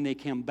 This is when they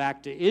came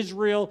back to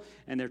Israel,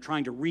 and they're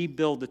trying to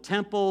rebuild the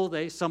temple.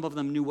 Some of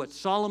them knew what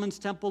Solomon's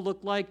temple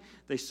looked like.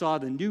 They saw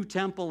the new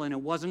temple, and it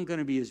wasn't going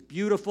to be as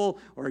beautiful,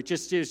 or it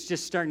was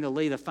just starting to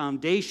lay the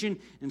foundation.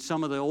 And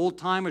some of the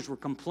old-timers were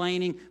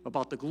complaining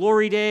about the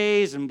glory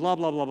days and blah,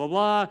 blah, blah, blah,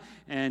 blah.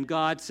 And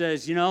God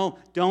says,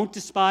 don't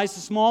despise the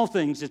small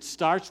things. It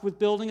starts with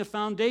building a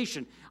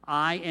foundation.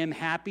 I am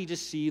happy to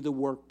see the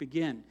work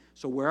begin.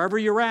 So wherever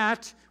you're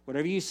at,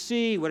 whatever you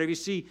see,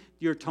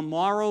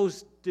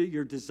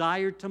 your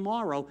desired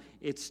tomorrow,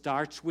 it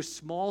starts with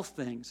small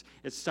things.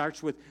 It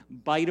starts with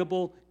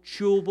biteable,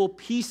 chewable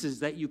pieces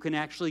that you can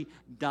actually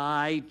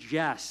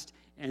digest.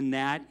 And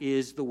that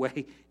is the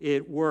way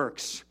it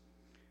works.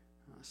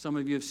 Some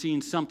of you have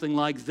seen something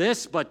like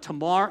this, but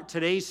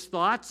today's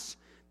thoughts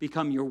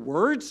become your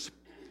words.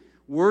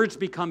 Words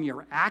become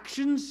your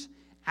actions.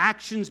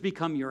 Actions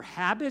become your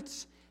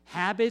habits.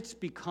 Habits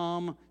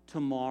become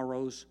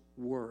tomorrow's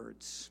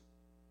words.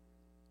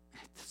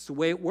 That's the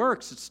way it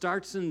works. It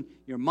starts in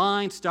your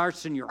mind,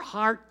 starts in your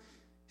heart.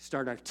 You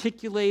start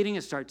articulating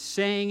it, start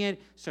saying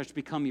it, starts to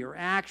become your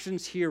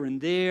actions here and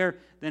there.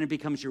 Then it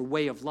becomes your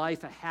way of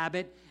life, a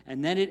habit,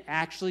 and then it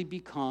actually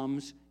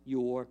becomes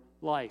your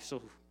life.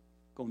 So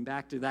going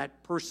back to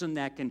that person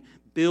that can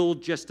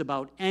build just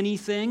about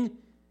anything,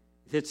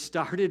 that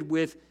started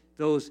with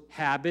those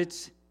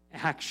habits,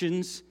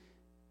 actions,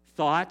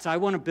 thoughts. I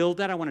want to build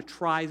that. I want to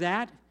try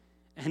that.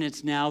 And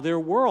it's now their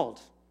world.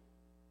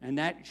 And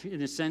that,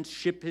 in a sense,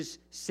 ship has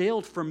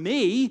sailed for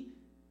me,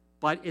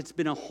 but it's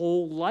been a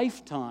whole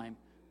lifetime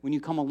when you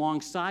come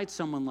alongside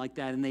someone like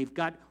that and they've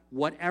got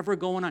whatever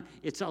going on.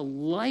 It's a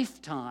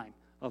lifetime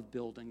of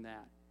building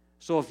that.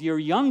 So if you're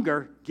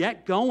younger,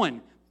 get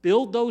going.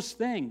 Build those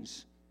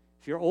things.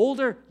 If you're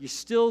older, you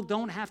still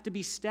don't have to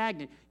be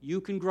stagnant. You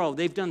can grow.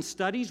 They've done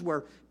studies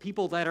where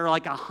people that are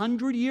like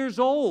 100 years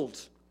old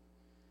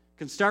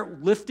can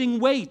start lifting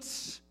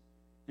weights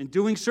and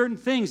doing certain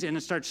things, and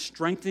it starts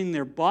strengthening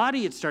their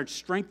body, it starts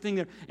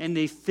strengthening and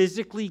they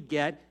physically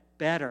get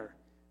better.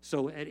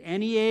 So at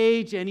any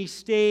age, any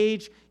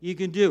stage, you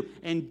can do.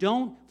 And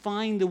don't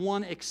find the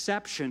one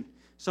exception.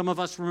 Some of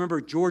us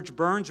remember George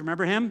Burns.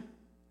 Remember him?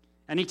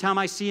 Anytime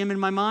I see him in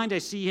my mind, I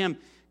see him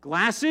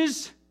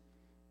glasses,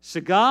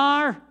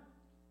 cigar,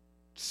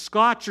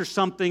 scotch or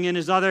something in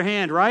his other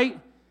hand, right?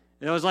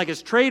 It was like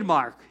his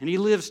trademark, and he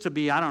lives to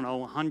be,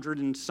 100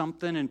 and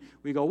something, and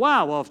we go,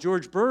 wow, well, if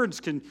George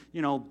Burns can,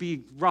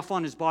 be rough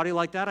on his body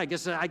like that, I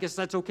guess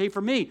that's okay for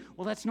me.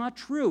 Well, that's not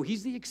true.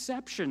 He's the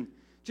exception.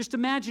 Just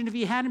imagine if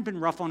he hadn't been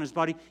rough on his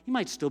body, he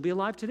might still be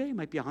alive today. He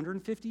might be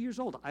 150 years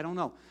old. I don't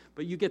know.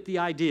 But you get the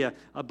idea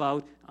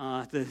about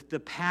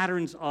the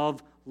patterns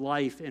of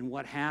life and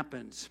what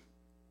happens.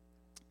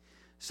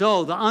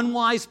 So the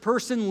unwise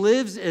person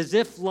lives as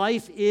if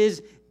life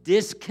is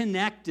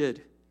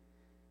disconnected.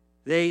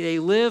 They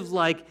live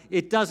like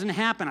it doesn't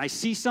happen. I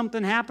see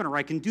something happen, or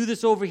I can do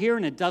this over here,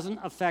 and it doesn't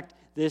affect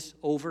this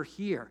over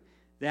here.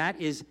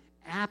 That is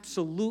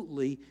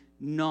absolutely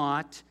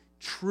not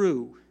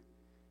true.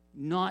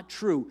 Not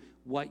true.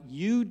 What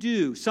you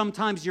do,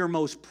 sometimes your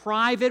most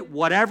private,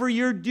 whatever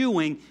you're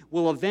doing,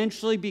 will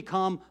eventually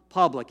become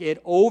public.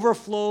 It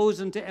overflows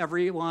into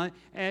everyone,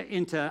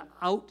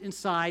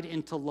 inside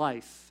into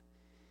life.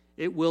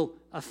 It will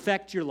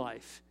affect your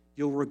life.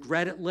 You'll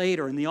regret it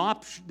later. And the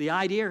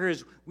idea here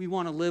is we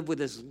want to live with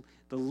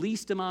the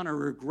least amount of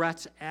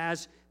regrets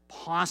as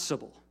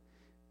possible.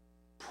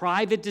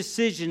 Private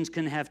decisions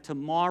can have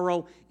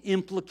tomorrow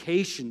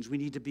implications. We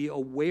need to be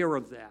aware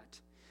of that.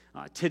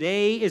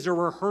 Today is a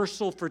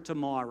rehearsal for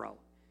tomorrow.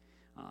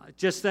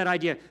 Just that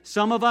idea.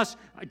 Some of us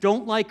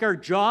don't like our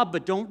job,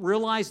 but don't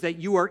realize that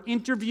you are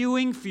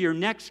interviewing for your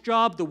next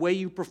job the way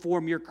you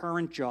perform your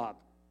current job.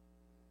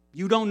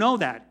 You don't know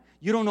that.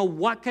 You don't know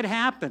what could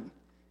happen.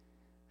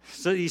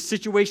 So these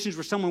situations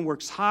where someone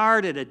works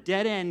hard at a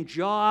dead-end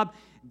job,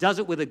 does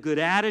it with a good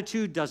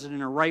attitude, does it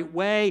in a right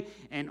way,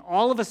 and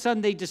all of a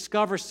sudden they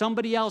discover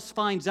somebody else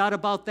finds out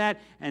about that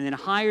and then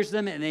hires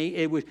them, and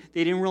they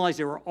didn't realize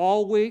they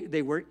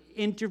were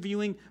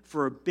interviewing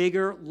for a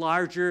bigger,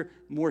 larger,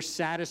 more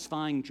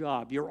satisfying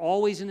job. You're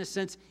always, in a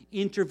sense,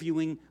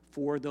 interviewing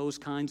for those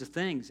kinds of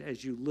things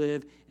as you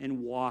live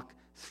and walk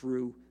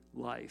through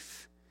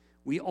life.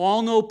 We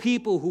all know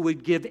people who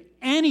would give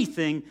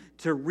anything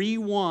to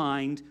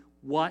rewind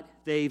what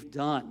they've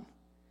done.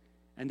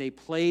 And they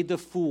played the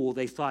fool.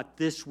 They thought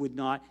this would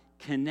not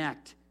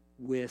connect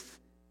with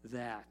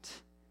that.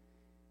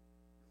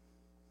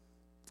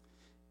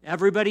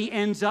 Everybody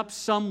ends up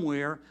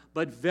somewhere,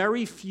 but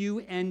very few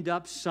end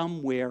up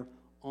somewhere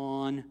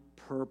on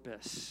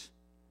purpose.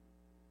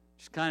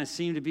 Just kind of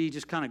seem to be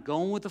just kind of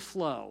going with the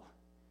flow.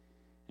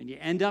 And you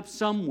end up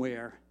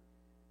somewhere,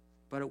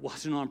 but it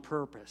wasn't on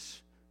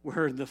purpose.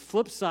 Where the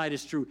flip side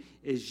is true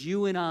is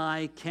you and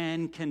I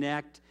can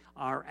connect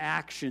our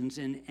actions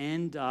and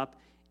end up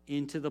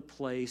into the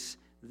place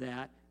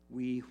that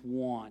we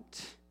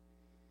want.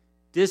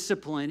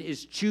 Discipline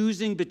is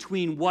choosing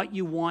between what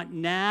you want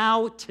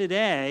now,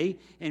 today,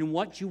 and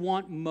what you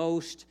want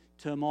most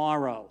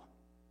tomorrow.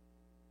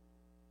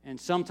 And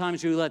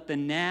sometimes we let the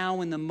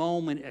now and the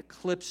moment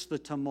eclipse the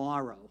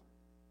tomorrow,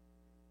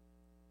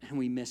 and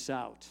we miss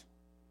out.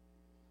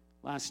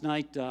 Last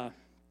night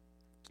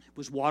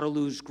was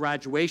Waterloo's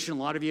graduation. A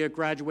lot of you had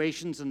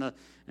graduations, and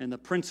the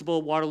principal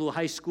of Waterloo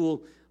High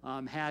School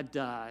had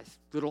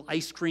little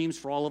ice creams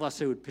for all of us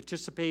who had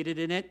participated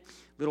in it,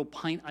 little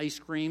pint ice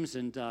creams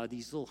and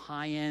these little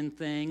high-end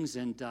things.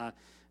 And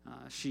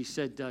she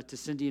said to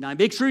Cindy and I,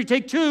 make sure you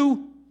take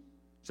 2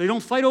 so you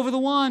don't fight over the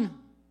one.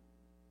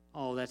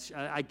 Oh,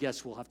 I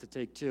guess we'll have to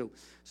take 2.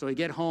 So we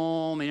get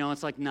home,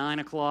 it's like 9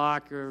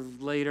 o'clock or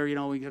later,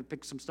 we got to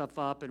pick some stuff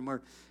up, and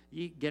we're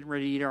getting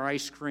ready to eat our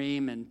ice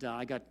cream, and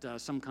I got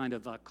some kind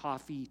of a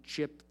coffee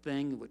chip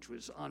thing, which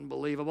was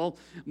unbelievable.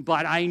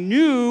 But I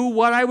knew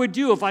what I would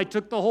do if I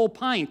took the whole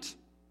pint.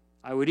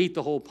 I would eat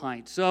the whole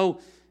pint.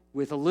 So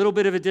with a little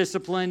bit of a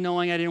discipline,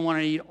 knowing I didn't want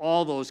to eat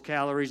all those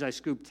calories, I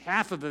scooped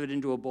half of it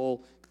into a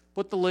bowl,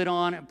 put the lid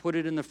on, and put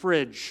it in the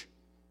fridge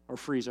or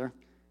freezer.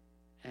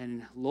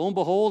 And lo and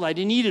behold, I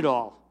didn't eat it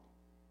all.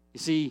 You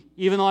see,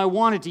 even though I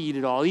wanted to eat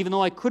it all, even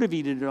though I could have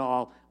eaten it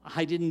all,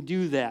 I didn't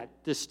do that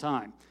this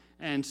time.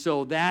 And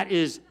so that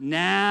is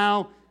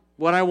now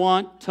what I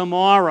want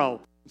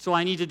tomorrow. So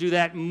I need to do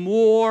that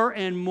more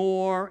and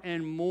more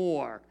and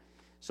more.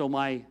 So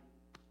my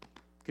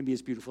can be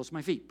as beautiful as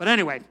my feet. But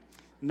anyway,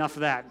 enough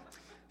of that.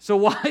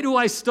 So how do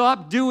I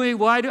stop doing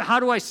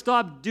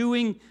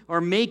or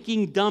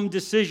making dumb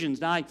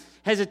decisions? Now, I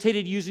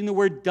hesitated using the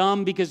word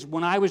dumb because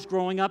when I was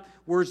growing up,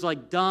 words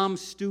like dumb,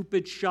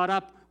 stupid, shut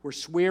up were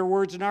swear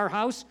words in our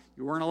house.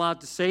 You weren't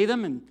allowed to say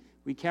them, and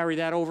we carry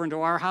that over into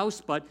our house.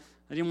 But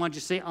I didn't want to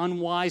just say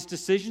unwise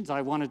decisions.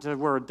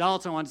 We're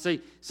adults. I wanted to say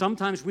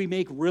sometimes we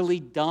make really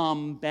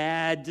dumb,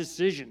 bad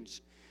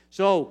decisions.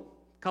 So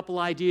a couple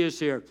ideas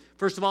here.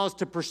 First of all is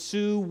to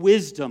pursue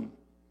wisdom.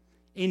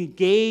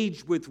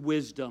 Engage with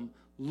wisdom,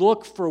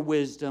 look for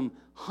wisdom,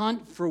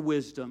 hunt for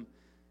wisdom.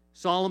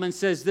 Solomon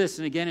says this,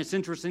 and again, it's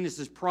interesting. This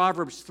is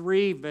Proverbs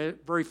 3,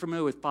 very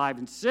familiar with 5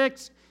 and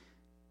 6,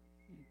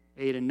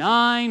 8 and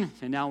 9,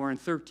 and now we're in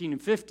 13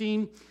 and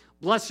 15.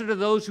 Blessed are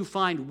those who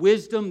find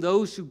wisdom,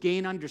 those who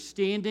gain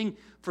understanding,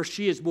 for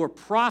she is more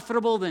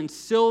profitable than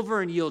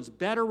silver and yields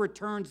better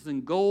returns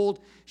than gold.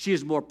 She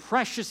is more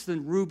precious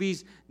than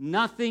rubies.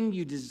 Nothing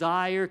you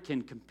desire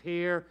can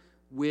compare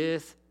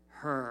with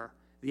her.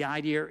 The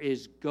idea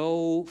is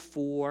go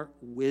for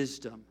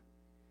wisdom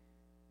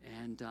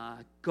and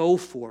go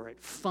for it.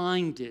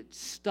 Find it,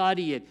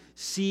 study it,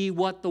 see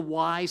what the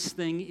wise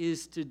thing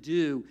is to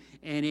do.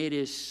 And it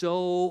is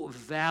so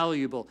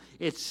valuable.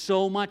 It's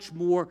so much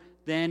more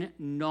than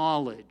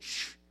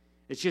knowledge.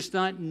 It's just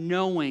not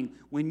knowing.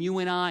 When you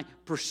and I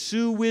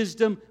pursue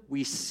wisdom,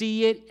 we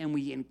see it and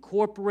we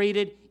incorporate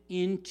it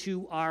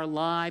into our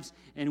lives,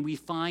 and we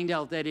find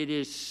out that it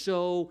is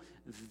so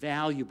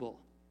valuable.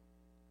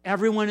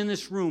 Everyone in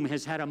this room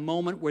has had a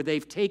moment where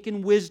they've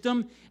taken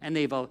wisdom and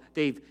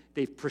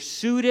they've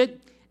pursued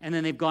it, and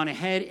then they've gone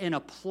ahead and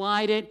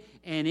applied it,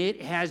 and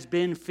it has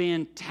been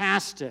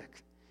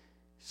fantastic.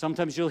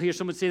 Sometimes you'll hear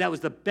someone say, that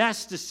was the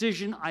best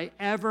decision I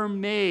ever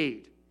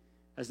made,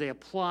 as they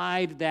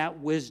applied that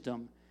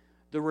wisdom.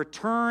 The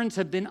returns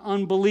have been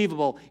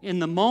unbelievable. In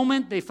the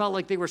moment, they felt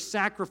like they were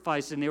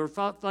sacrificing. They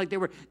felt like they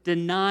were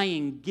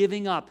denying,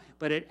 giving up.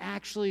 But it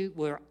actually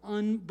were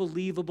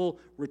unbelievable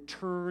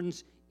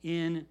returns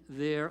in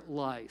their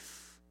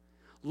life.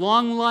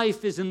 Long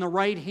life is in the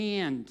right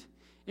hand.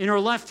 In her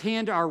left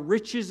hand are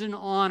riches and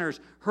honors.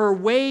 Her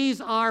ways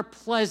are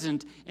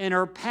pleasant, and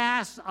her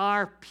paths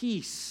are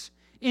peace.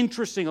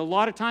 Interesting. A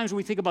lot of times when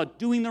we think about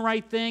doing the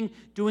right thing,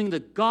 doing the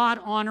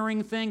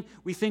God-honoring thing,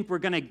 we think we're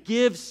going to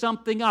give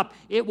something up.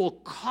 It will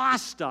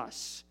cost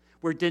us.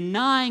 We're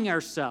denying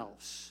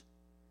ourselves.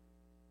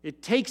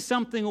 It takes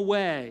something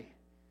away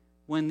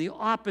when the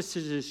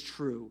opposite is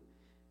true.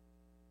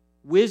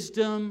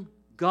 Wisdom,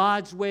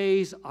 God's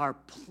ways are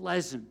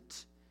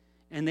pleasant,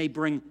 and they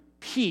bring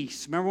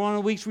peace. Remember one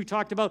of the weeks we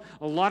talked about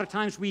a lot of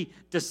times we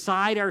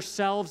decide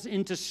ourselves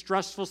into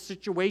stressful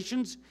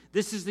situations?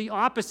 This is the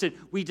opposite.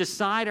 We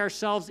decide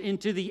ourselves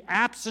into the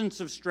absence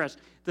of stress,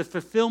 the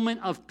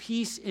fulfillment of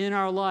peace in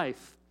our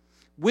life.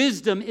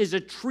 Wisdom is a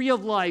tree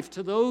of life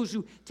to those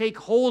who take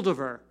hold of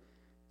her.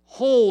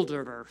 Hold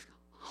of her.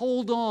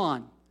 Hold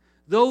on.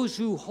 Those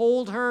who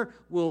hold her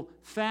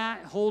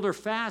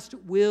fast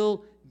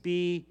will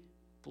be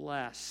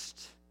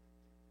blessed.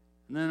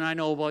 And then I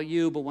know about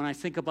you, but when I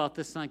think about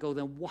this, I go,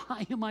 then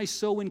why am I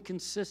so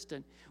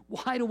inconsistent?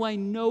 Why do I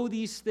know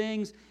these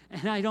things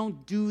and I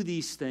don't do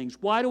these things?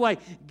 Why do I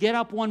get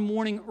up one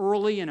morning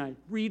early and I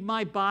read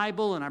my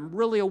Bible and I'm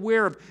really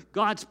aware of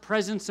God's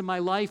presence in my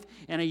life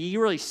and He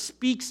really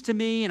speaks to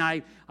me, and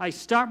I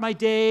start my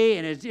day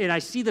and I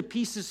see the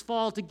pieces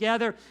fall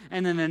together,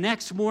 and then the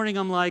next morning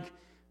I'm like,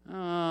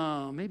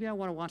 oh, maybe I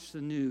want to watch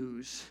the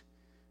news.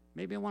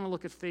 Maybe I want to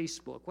look at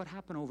Facebook. What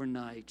happened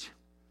overnight?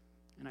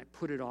 and I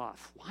put it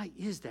off. Why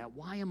is that?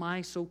 Why am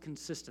I so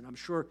consistent? I'm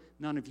sure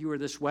none of you are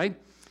this way.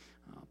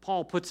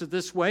 Paul puts it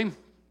this way: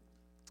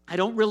 I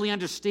don't really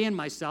understand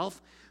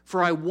myself,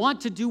 for I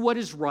want to do what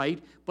is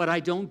right, but I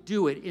don't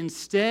do it.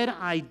 Instead,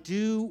 I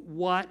do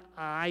what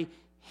I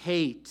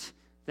hate.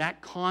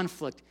 That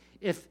conflict.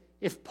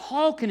 If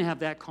Paul can have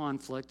that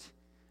conflict,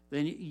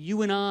 then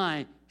you and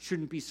I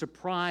shouldn't be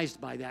surprised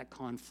by that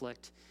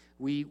conflict.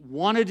 We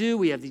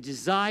have the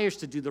desires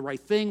to do the right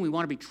thing. We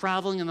want to be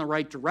traveling in the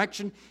right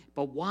direction.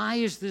 But why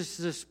is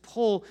this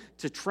pull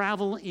to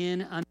travel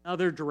in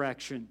another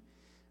direction?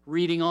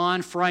 Reading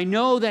on, for I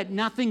know that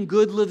nothing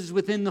good lives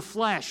within the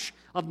flesh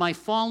of my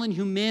fallen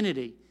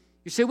humanity.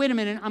 You say, wait a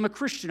minute, I'm a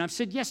Christian. I've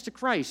said yes to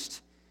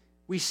Christ.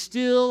 We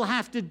still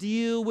have to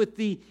deal with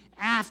the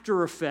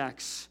after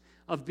effects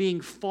of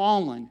being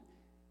fallen.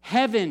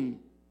 Heaven,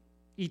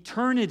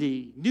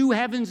 eternity, new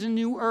heavens and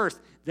new earth.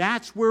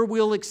 That's where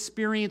we'll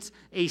experience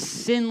a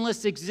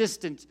sinless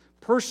existence.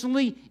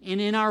 Personally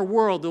and in our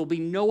world, there will be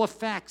no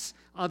effects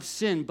of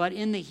sin. But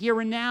in the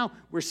here and now,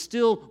 we're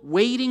still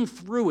wading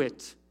through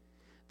it.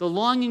 The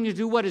longing to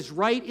do what is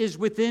right is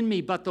within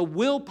me, but the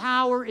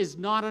willpower is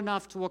not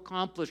enough to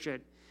accomplish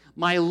it.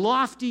 My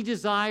lofty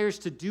desires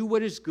to do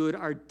what is good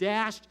are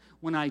dashed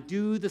when I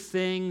do the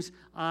things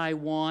I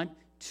want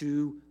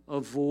to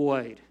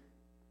avoid.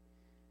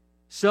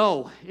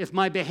 So, if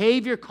my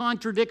behavior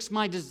contradicts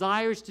my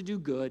desires to do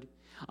good,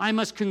 I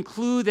must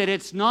conclude that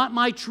it's not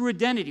my true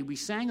identity. We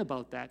sang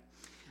about that.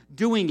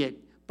 Doing it,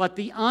 but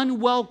the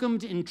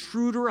unwelcomed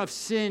intruder of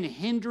sin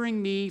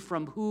hindering me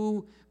from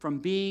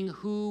being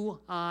who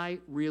I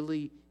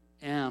really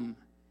am.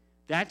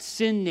 That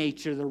sin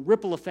nature, the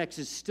ripple effects,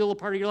 is still a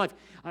part of your life.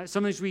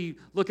 Sometimes we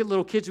look at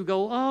little kids who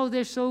go, oh,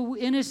 they're so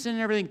innocent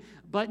and everything.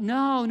 But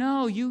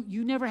no,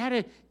 you never had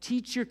to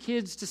teach your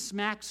kids to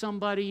smack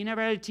somebody. You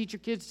never had to teach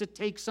your kids to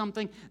take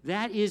something.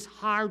 That is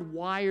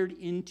hardwired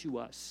into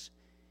us.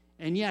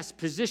 And yes,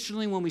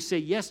 positionally, when we say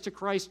yes to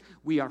Christ,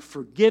 we are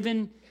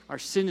forgiven. Our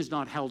sin is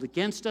not held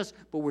against us,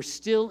 but we're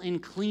still in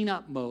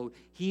cleanup mode.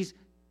 He's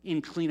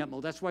in cleanup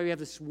mode. That's why we have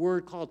this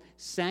word called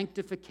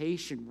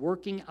sanctification,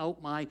 working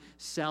out my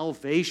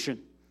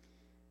salvation.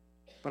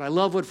 But I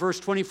love what verse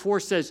 24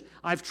 says.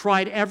 I've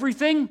tried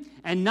everything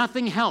and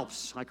nothing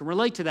helps. I can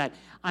relate to that.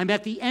 I'm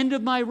at the end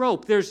of my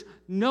rope. Is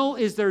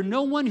there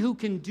no one who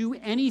can do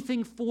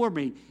anything for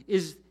me?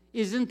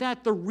 Isn't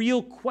that the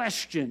real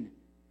question?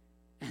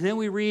 And then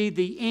we read,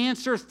 the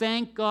answer,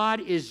 thank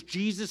God, is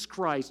Jesus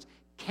Christ.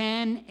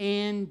 Can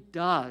and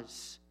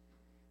does.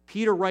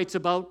 Peter writes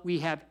about we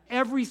have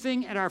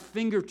everything at our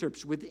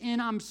fingertips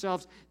within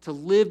ourselves to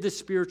live the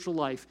spiritual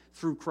life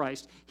through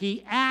Christ.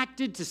 He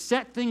acted to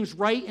set things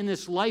right in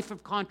this life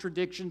of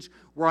contradictions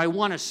where I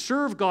want to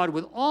serve God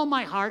with all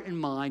my heart and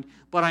mind,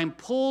 but I'm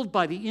pulled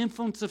by the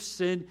influence of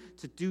sin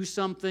to do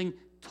something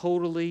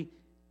totally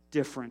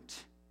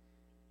different.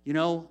 You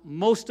know,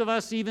 most of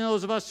us, even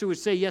those of us who would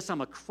say, yes,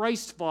 I'm a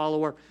Christ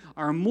follower,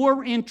 are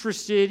more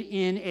interested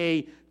in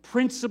a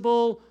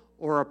principle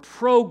or a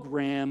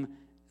program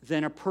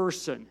than a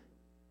person.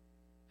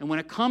 And when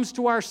it comes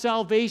to our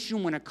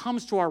salvation, when it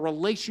comes to our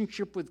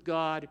relationship with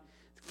God,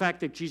 the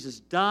fact that Jesus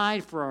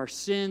died for our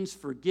sins,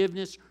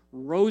 forgiveness,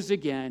 rose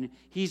again,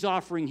 he's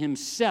offering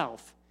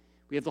himself.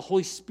 We have the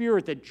Holy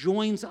Spirit that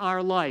joins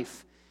our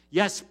life.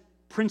 Yes,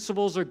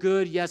 principles are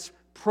good. Yes,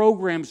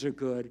 programs are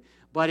good.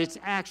 But it's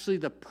actually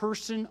the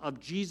person of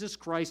Jesus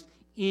Christ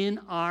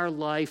in our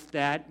life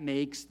that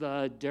makes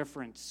the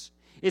difference.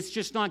 It's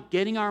just not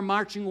getting our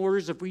marching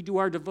orders if we do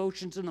our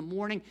devotions in the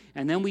morning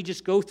and then we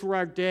just go through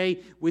our day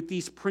with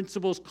these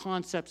principles,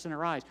 concepts in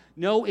our eyes.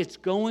 No, it's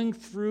going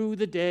through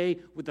the day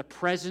with the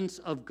presence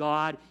of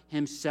God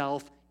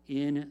himself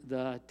in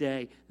the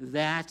day.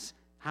 That's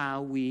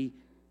how we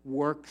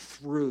work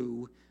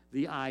through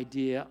the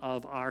idea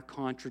of our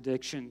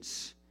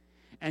contradictions.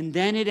 And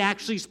then it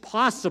actually is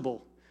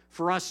possible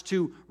for us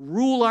to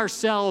rule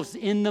ourselves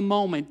in the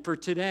moment for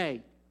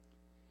today.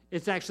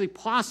 It's actually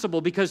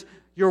possible because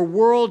your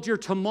world, your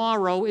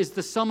tomorrow, is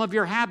the sum of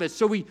your habits.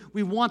 So we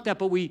want that,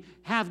 but we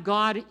have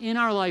God in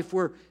our life.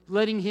 We're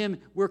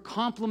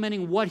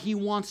complementing what he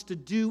wants to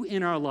do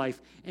in our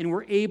life, and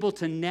we're able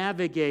to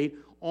navigate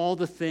all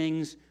the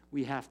things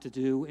we have to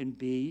do and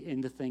be in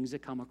the things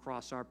that come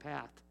across our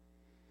path.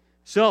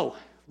 So,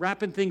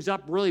 wrapping things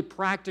up really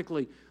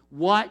practically,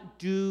 what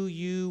do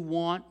you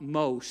want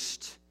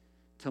most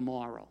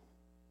tomorrow?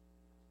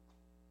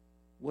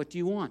 What do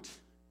you want?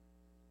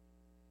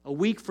 A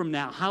week from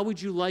now, how would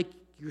you like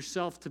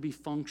yourself to be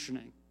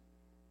functioning?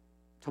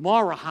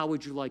 Tomorrow, how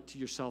would you like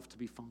yourself to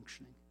be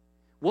functioning?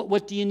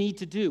 What do you need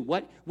to do?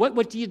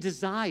 What do you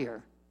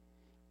desire?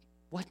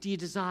 What do you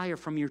desire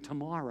from your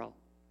tomorrow?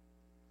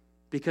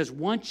 Because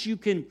once you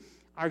can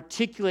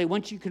articulate,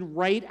 once you can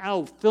write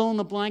out, fill in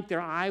the blank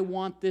there, I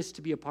want this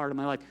to be a part of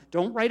my life.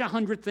 Don't write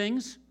 100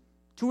 things,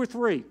 2 or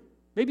 3.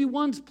 Maybe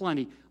one's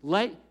plenty.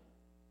 Let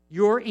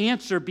your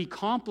answer be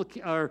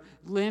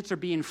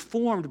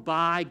informed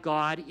by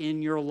God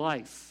in your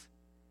life.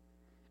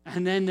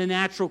 And then the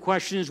natural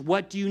question is,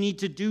 what do you need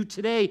to do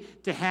today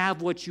to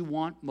have what you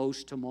want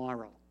most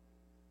tomorrow?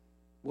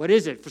 What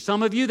is it? For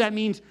some of you, that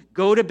means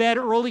go to bed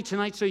early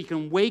tonight so you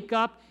can wake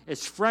up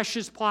as fresh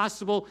as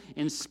possible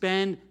and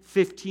spend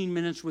 15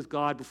 minutes with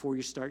God before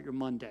you start your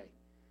Monday.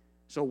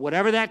 So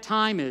whatever that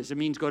time is, it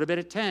means go to bed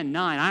at 10,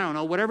 9, I don't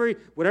know,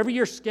 whatever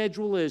your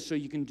schedule is so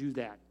you can do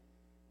that.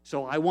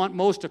 So I want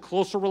most a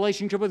closer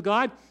relationship with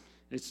God.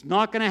 It's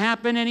not going to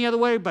happen any other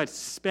way but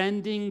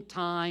spending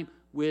time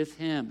with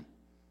Him.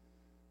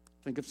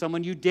 Think of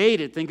someone you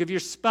dated. Think of your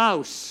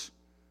spouse.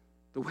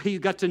 The way you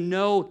got to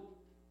know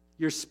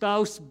your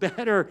spouse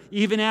better,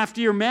 even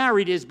after you're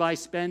married, is by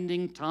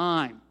spending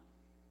time.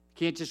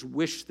 You can't just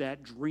wish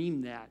that,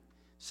 dream that.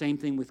 Same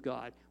thing with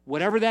God.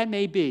 Whatever that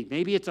may be.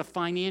 Maybe it's a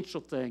financial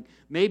thing.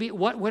 Maybe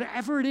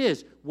whatever it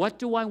is. What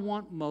do I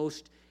want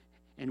most?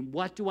 And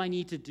what do I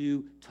need to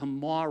do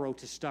tomorrow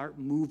to start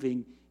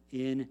moving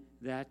in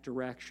that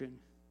direction?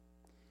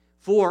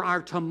 For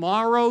our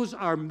tomorrows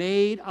are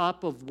made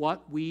up of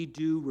what we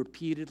do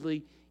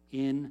repeatedly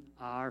in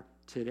our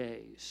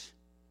todays.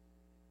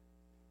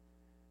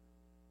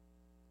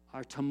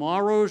 Our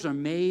tomorrows are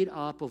made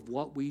up of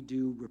what we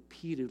do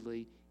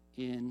repeatedly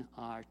in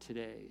our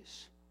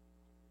todays.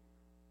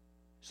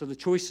 So the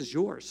choice is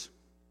yours.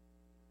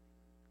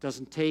 It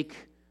doesn't take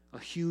a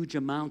huge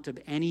amount of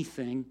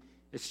anything.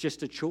 It's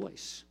just a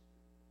choice.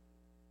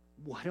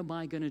 What am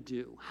I going to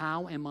do?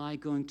 How am I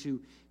going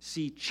to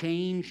see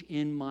change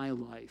in my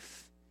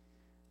life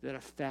that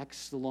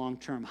affects the long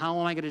term? How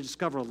am I going to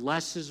discover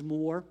less is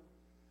more?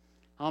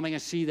 How am I going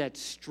to see that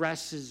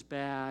stress is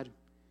bad,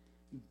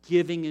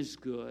 giving is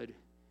good,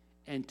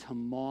 and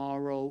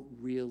tomorrow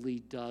really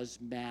does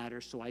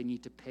matter, so I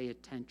need to pay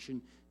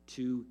attention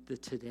to the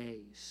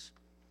todays?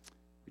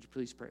 Would you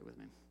please pray with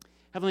me?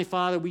 Heavenly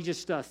Father, we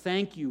just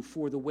thank you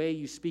for the way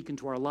you speak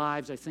into our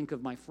lives. I think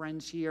of my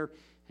friends here,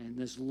 and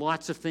there's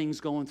lots of things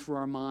going through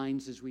our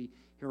minds as we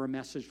hear a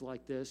message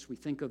like this. We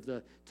think of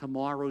the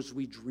tomorrows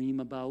we dream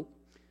about,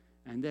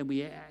 and then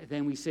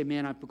we say,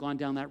 man, I've gone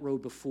down that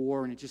road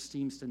before, and it just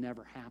seems to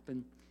never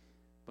happen.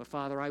 But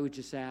Father, I would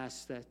just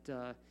ask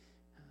that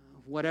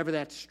whatever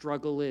that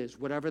struggle is,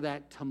 whatever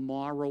that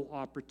tomorrow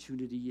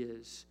opportunity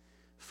is,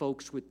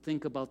 folks would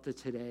think about the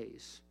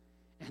todays.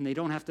 And they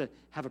don't have to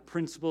have a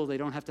principle. They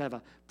don't have to have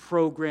a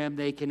program.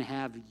 They can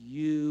have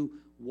you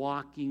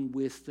walking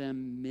with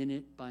them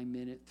minute by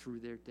minute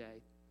through their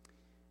day.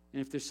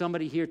 And if there's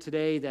somebody here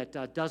today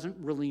that doesn't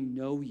really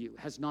know you,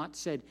 has not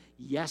said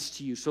yes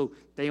to you, so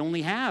they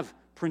only have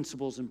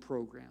principles and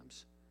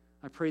programs,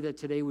 I pray that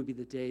today would be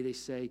the day they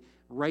say,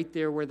 right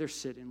there where they're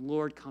sitting,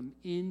 Lord, come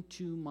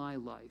into my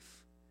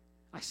life.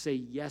 I say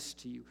yes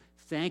to you.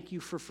 Thank you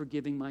for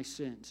forgiving my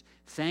sins.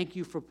 Thank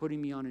you for putting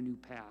me on a new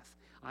path.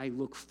 I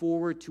look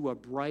forward to a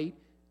bright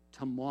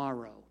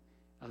tomorrow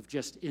of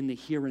just in the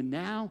here and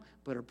now,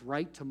 but a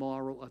bright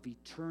tomorrow of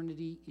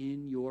eternity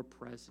in your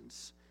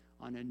presence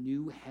on a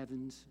new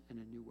heavens and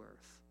a new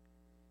earth.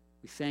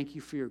 We thank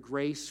you for your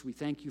grace. We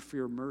thank you for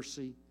your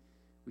mercy.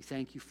 We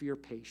thank you for your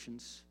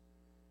patience.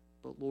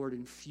 But Lord,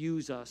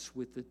 infuse us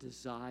with the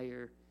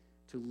desire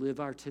to live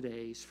our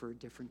todays for a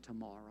different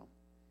tomorrow.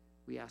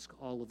 We ask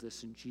all of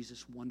this in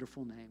Jesus'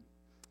 wonderful name.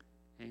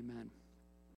 Amen.